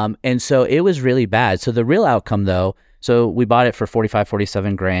 And so it was really bad. So the real outcome though, so we bought it for 45,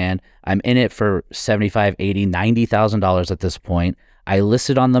 47 grand. I'm in it for 75, 80, $90,000 at this point. I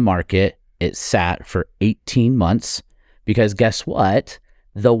listed on the market. It sat for 18 months because guess what?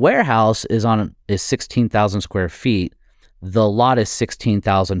 The warehouse is 16,000 square feet. The lot is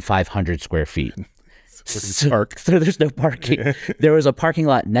 16,500 square feet. So there's no parking. There was a parking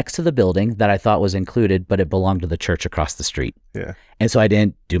lot next to the building that I thought was included, but it belonged to the church across the street. Yeah. And so I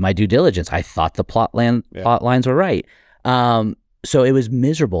didn't do my due diligence. I thought the plot lines were right. So it was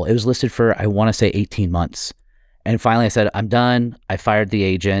miserable. It was listed for, I want to say 18 months. And finally I said, I'm done. I fired the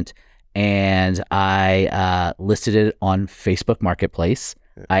agent and I listed it on Facebook Marketplace.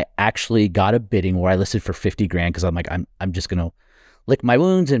 I actually got a bidding war. I listed for 50 grand because I'm like, I'm just going to lick my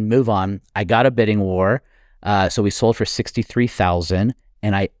wounds and move on. I got a bidding war. So we sold for 63,000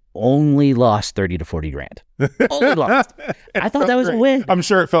 and I only lost 30 to 40 grand. Only lost. I thought that was a win. I'm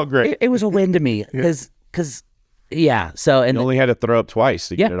sure it felt great. It was a win to me because yeah. So, and you only had to throw up twice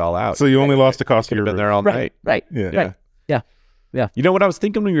to get it all out. So you only lost the cost of your been there all night. Right. Yeah. Yeah. You know what I was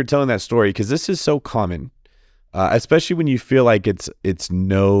thinking when you were telling that story, because this is so common. Especially when you feel like it's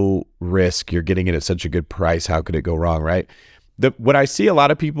no risk, you're getting it at such a good price. How could it go wrong, right? What I see a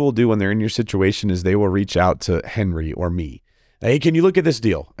lot of people do when they're in your situation is they will reach out to Henry or me. Hey, can you look at this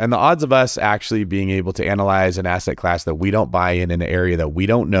deal? And the odds of us actually being able to analyze an asset class that we don't buy in an area that we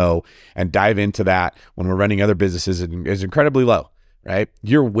don't know and dive into that when we're running other businesses is incredibly low, right?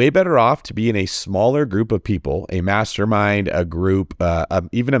 You're way better off to be in a smaller group of people, a mastermind, a group,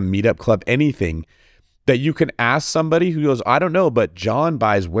 even a meetup club, anything that you can ask somebody who goes, I don't know, but John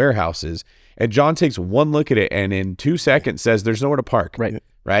buys warehouses, and John takes one look at it and in 2 seconds says there's nowhere to park,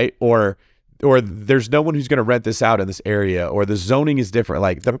 right? Or there's no one who's going to rent this out in this area, or the zoning is different.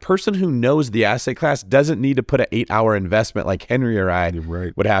 Like the person who knows the asset class doesn't need to put an 8-hour investment like Henry or I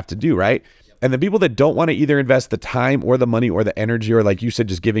would have to do, right? And the people that don't want to either invest the time or the money or the energy, or like you said,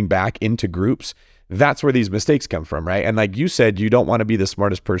 just giving back into groups, that's where these mistakes come from, right? And like you said, you don't want to be the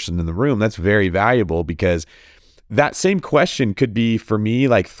smartest person in the room. That's very valuable, because that same question could be for me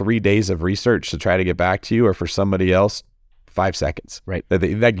like 3 days of research to try to get back to you, or for somebody else 5 secs. Right.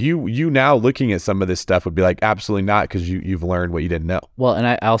 Like you now looking at some of this stuff would be like, absolutely not, because you've learned what you didn't know. Well,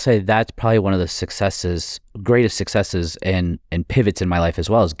 and I'll say that's probably one of the greatest successes and pivots in my life as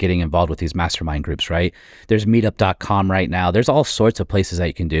well, is getting involved with these mastermind groups, right? There's meetup.com right now. There's all sorts of places that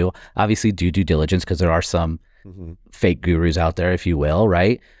you can do. Obviously do due diligence, because there are some fake gurus out there, if you will,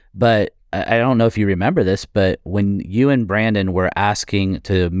 right? But I don't know if you remember this, but when you and Brandon were asking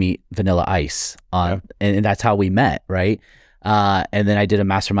to meet Vanilla Ice and that's how we met, right? And then I did a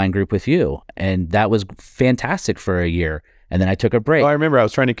mastermind group with you, and that was fantastic for a year. And then I took a break. Oh, I remember I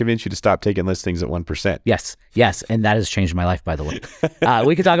was trying to convince you to stop taking listings at 1%. Yes. And that has changed my life, by the way.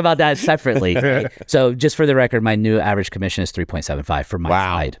 We could talk about that separately. Right? So just for the record, my new average commission is 3.75 for my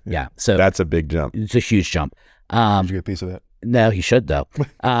side. Yeah. So that's a big jump. It's a huge jump. Did you get a piece of that? No, he should though.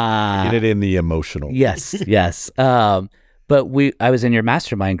 Get it in the emotional. Yes. But I was in your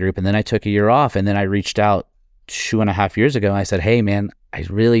mastermind group, and then I took a year off, and then I reached out 2.5 years ago, and I said, hey man, I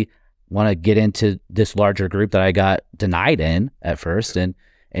really want to get into this larger group that I got denied in at first. And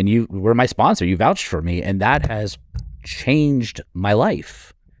you were my sponsor. You vouched for me. And that has changed my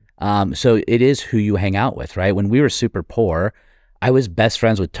life. So it is who you hang out with, right? When we were super poor, I was best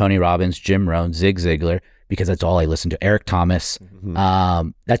friends with Tony Robbins, Jim Rohn, Zig Ziglar, because that's all I listened to. Eric Thomas.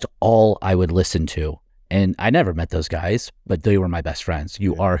 That's all I would listen to. And I never met those guys, but they were my best friends.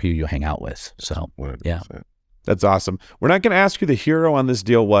 You are who you hang out with. So 100%. Yeah. That's awesome. We're not going to ask who the hero on this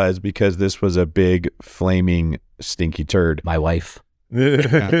deal was, because this was a big, flaming, stinky turd. My wife.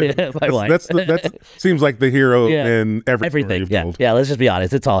 Yeah, my wife. That seems like the hero in everything. Yeah. Let's just be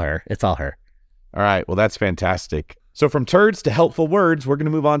honest. It's all her. All right. Well, that's fantastic. So from turds to helpful words, we're going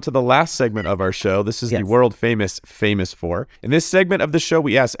to move on to the last segment of our show. This is the world famous Four. In this segment of the show,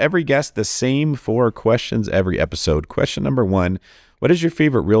 we ask every guest the same 4 questions every episode. Question number 1. What is your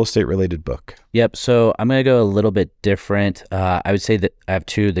favorite real estate related book? Yep. So I'm going to go a little bit different. I would say that I have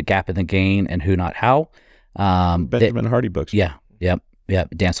 2, The Gap and the Gain and Who Not How. Benjamin Hardy books. Yeah.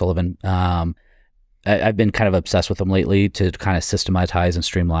 Dan Sullivan. I've been kind of obsessed with them lately to kind of systematize and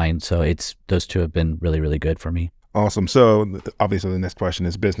streamline. So those 2 have been really, really good for me. Awesome. So obviously the next question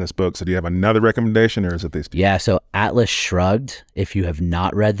is business books. So do you have another recommendation, or is it these 2? Yeah. So Atlas Shrugged, if you have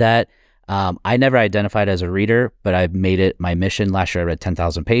not read that, I never identified as a reader, but I've made it my mission. Last year I read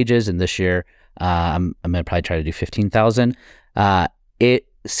 10,000 pages, and this year I'm going to probably try to do 15,000. It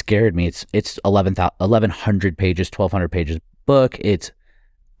scared me. It's 1,100 pages, 1,200 pages book. It's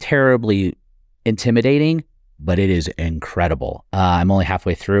terribly intimidating, but it is incredible. I'm only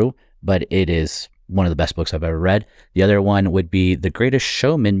halfway through, but it is one of the best books I've ever read. The other one would be The Greatest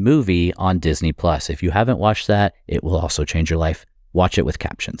Showman movie on Disney Plus. If you haven't watched that, it will also change your life. Watch it with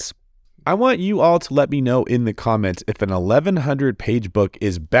captions. I want you all to let me know in the comments if an 1,100 page book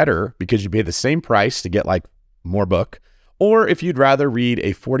is better because you pay the same price to get like more book, or if you'd rather read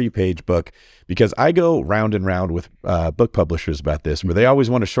a 40-page book, because I go round and round with book publishers about this, where they always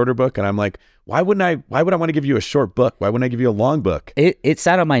want a shorter book, and I'm like, why would I want to give you a short book? Why wouldn't I give you a long book? It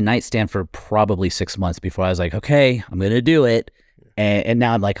sat on my nightstand for probably 6 months before I was like, okay, I'm going to do it. And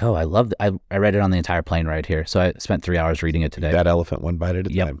now I'm like, oh, I love it. I read it on the entire plane right here. So I spent 3 hours reading it today. That elephant one bite at a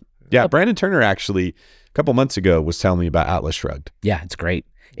time. Yeah, Brandon Turner actually a couple months ago was telling me about Atlas Shrugged. Yeah, it's great.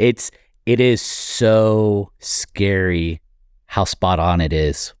 It is so scary how spot on it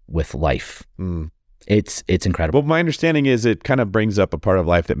is with life. It's incredible. Well, my understanding is it kind of brings up a part of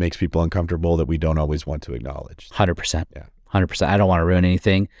life that makes people uncomfortable that we don't always want to acknowledge. 100%. Yeah. 100%. I don't want to ruin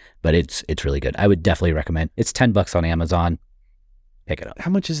anything, but it's really good. I would definitely recommend. It's $10 on Amazon. Pick it up. How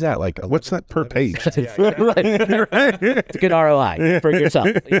much is that? Like, what's that per page? Right. It's a good ROI for yourself.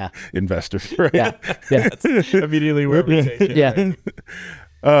 Yeah. Investors. Right? Yeah. That's immediately where we take it.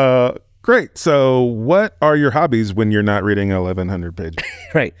 Yeah. Great. So what are your hobbies when you're not reading 1,100 pages?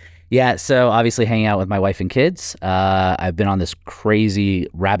 Right. Yeah. So obviously hanging out with my wife and kids. I've been on this crazy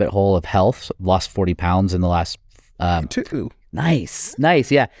rabbit hole of health. Lost 40 pounds in the last... Too. Nice.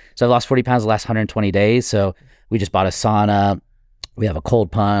 Yeah. So I've lost 40 pounds the last 120 days. So we just bought a sauna. We have a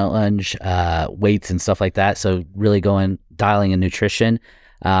cold plunge, weights and stuff like that. So really dialing in nutrition.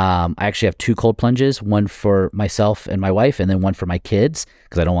 I actually have 2 cold plunges, one for myself and my wife, and then one for my kids,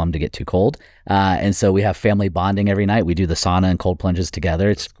 because I don't want them to get too cold. And so we have family bonding every night. We do the sauna and cold plunges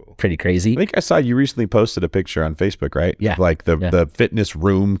together. It's pretty crazy. I think I saw you recently posted a picture on Facebook, right? Yeah. Of like the fitness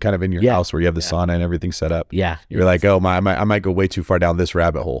room kind of in your house where you have the sauna and everything set up. Yeah. You're like, oh, I might go way too far down this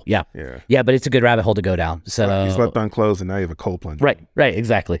rabbit hole. Yeah. But it's a good rabbit hole to go down. So you slept on clothes and now you have a cold plunge. Right.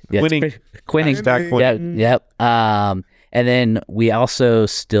 Exactly. Yeah, Quinning. Yep. And then we also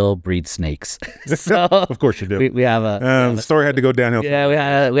still breed snakes. So of course you do. We have the story had to go downhill.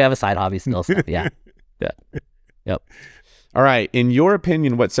 Yeah, we have a side hobby still. So yeah. Yep. All right. In your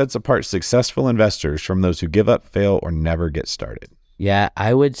opinion, what sets apart successful investors from those who give up, fail, or never get started? Yeah,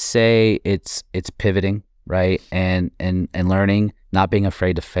 I would say it's pivoting, right? And learning, not being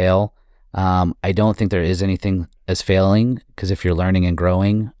afraid to fail. I don't think there is anything as failing, because if you're learning and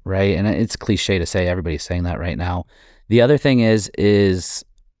growing, right? And it's cliche to say, everybody's saying that right now. The other thing is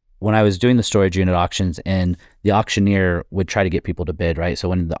when I was doing the storage unit auctions, and the auctioneer would try to get people to bid, right? So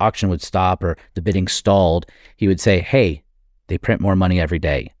when the auction would stop or the bidding stalled, he would say, hey, they print more money every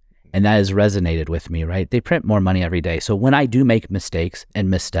day. And that has resonated with me, right? They print more money every day. So when I do make mistakes and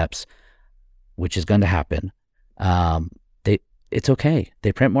missteps, which is going to happen, it's okay.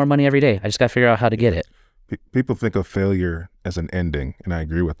 They print more money every day. I just got to figure out how to get it. People think of failure as an ending, and I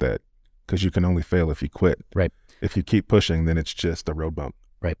agree with that, because you can only fail if you quit. Right. If you keep pushing, then it's just a road bump.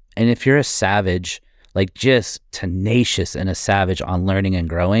 Right. And if you're a savage, like just tenacious and a savage on learning and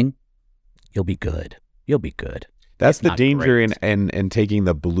growing, you'll be good. You'll be good. That's the danger in taking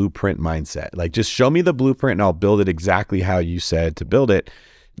the blueprint mindset. Like, just show me the blueprint and I'll build it exactly how you said to build it.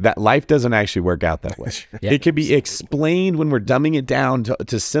 That life doesn't actually work out that way. Yeah. It can be explained when we're dumbing it down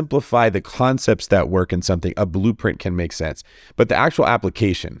to simplify the concepts that work in something. A blueprint can make sense, but the actual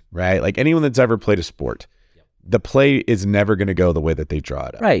application, right? Like anyone that's ever played a sport, the play is never going to go the way that they draw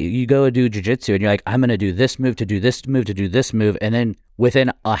it up. Right. You go do jiu-jitsu and you're like, I'm going to do this move to do this move to do this move. And then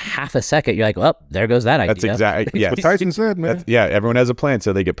within a half a second, you're like, oh, there goes that idea. That's exactly, yeah. What Tyson said, man. Yeah, everyone has a plan,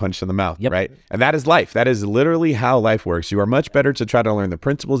 so they get punched in the mouth, Yep. right? And that is life. That is literally how life works. You are much better to try to learn the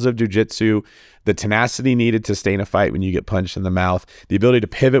principles of jiu-jitsu, the tenacity needed to stay in a fight when you get punched in the mouth, the ability to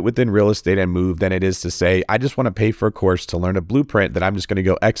pivot within real estate and move, than it is to say, I just want to pay for a course to learn a blueprint that I'm just going to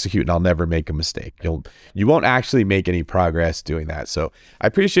go execute and I'll never make a mistake. You won't actually make any progress doing that. So I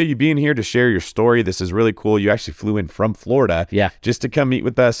appreciate you being here to share your story. This is really cool. You actually flew in from Florida just to come meet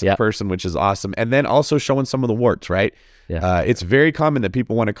with us in person, which is awesome. And then also showing some of the warts, right? Yeah. It's very common that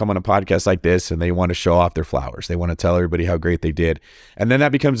people want to come on a podcast like this and they want to show off their flowers. They want to tell everybody how great they did. And then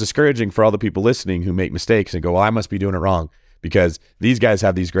that becomes discouraging for all the people listening who make mistakes and go, well, I must be doing it wrong because these guys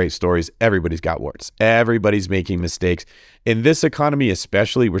have these great stories. Everybody's got warts. Everybody's making mistakes. In this economy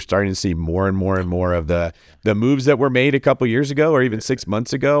especially, we're starting to see more and more and more of the moves that were made a couple years ago or even 6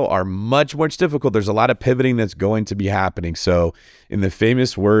 months ago are much more difficult. There's a lot of pivoting that's going to be happening. So in the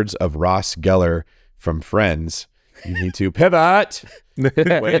famous words of Ross Geller from Friends, you need to pivot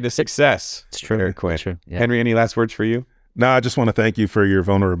way to success. It's true. Eric Quinn. It's true. Yeah. Henry, any last words for you? No, I just want to thank you for your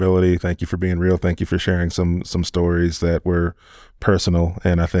vulnerability. Thank you for being real. Thank you for sharing some stories that were personal.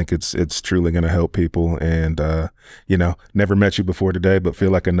 And I think it's truly going to help people. And, never met you before today, but feel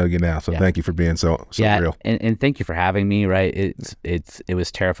like I know you now. So thank you for being so real. And thank you for having me, right? It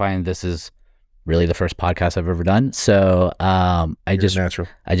was terrifying. This is really the first podcast I've ever done. So I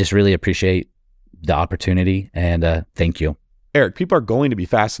just really appreciate the opportunity and thank you. Eric, people are going to be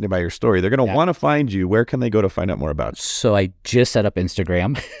fascinated by your story. They're going to want to find you. Where can they go to find out more about you? So I just set up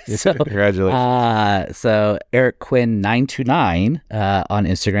Instagram. So, Congratulations. So Eric Quinn 929 on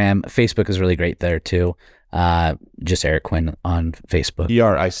Instagram. Facebook is really great there too. Just Eric Quinn on Facebook.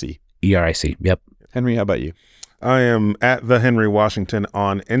 ERIC. ERIC. Yep. Henry, how about you? I am at the Henry Washington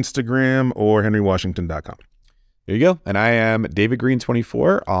on Instagram or henrywashington.com. There you go. And I am David Green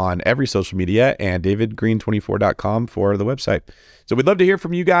 24 on every social media and davidgreen24.com for the website. So we'd love to hear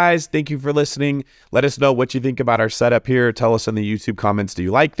from you guys. Thank you for listening. Let us know what you think about our setup here. Tell us in the YouTube comments, do you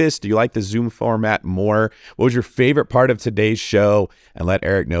like this? Do you like the Zoom format more? What was your favorite part of today's show? And let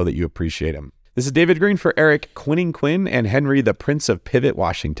Eric know that you appreciate him. This is David Green for Eric Quinn and Henry, the Prince of Pivot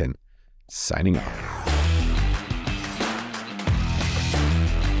Washington, signing off.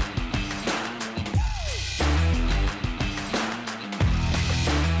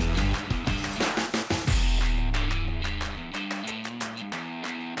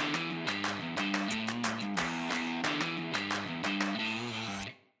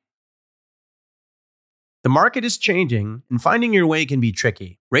 The market is changing, and finding your way can be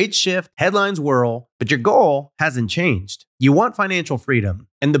tricky. Rates shift, headlines whirl, but your goal hasn't changed. You want financial freedom.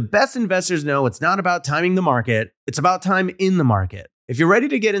 And the best investors know it's not about timing the market, it's about time in the market. If you're ready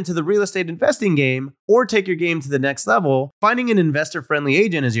to get into the real estate investing game or take your game to the next level, finding an investor-friendly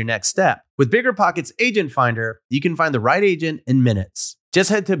agent is your next step. With BiggerPockets Agent Finder, you can find the right agent in minutes. Just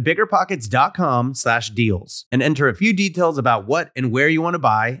head to biggerpockets.com/deals and enter a few details about what and where you want to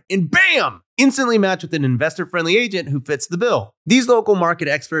buy, and bam! Instantly match with an investor-friendly agent who fits the bill. These local market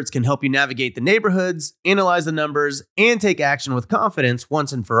experts can help you navigate the neighborhoods, analyze the numbers, and take action with confidence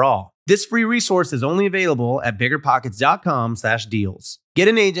once and for all. This free resource is only available at biggerpockets.com/deals. Get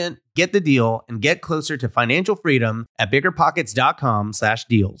an agent, get the deal, and get closer to financial freedom at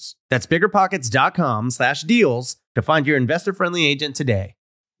biggerpockets.com/deals. That's biggerpockets.com/deals to find your investor-friendly agent today.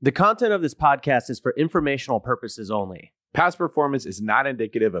 The content of this podcast is for informational purposes only. Past performance is not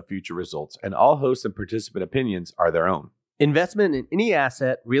indicative of future results, and all host and participant opinions are their own. Investment in any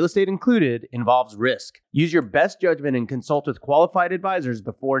asset, real estate included, involves risk. Use your best judgment and consult with qualified advisors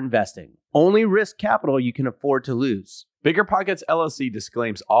before investing. Only risk capital you can afford to lose. BiggerPockets LLC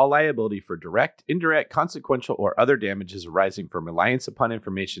disclaims all liability for direct, indirect, consequential, or other damages arising from reliance upon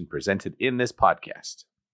information presented in this podcast.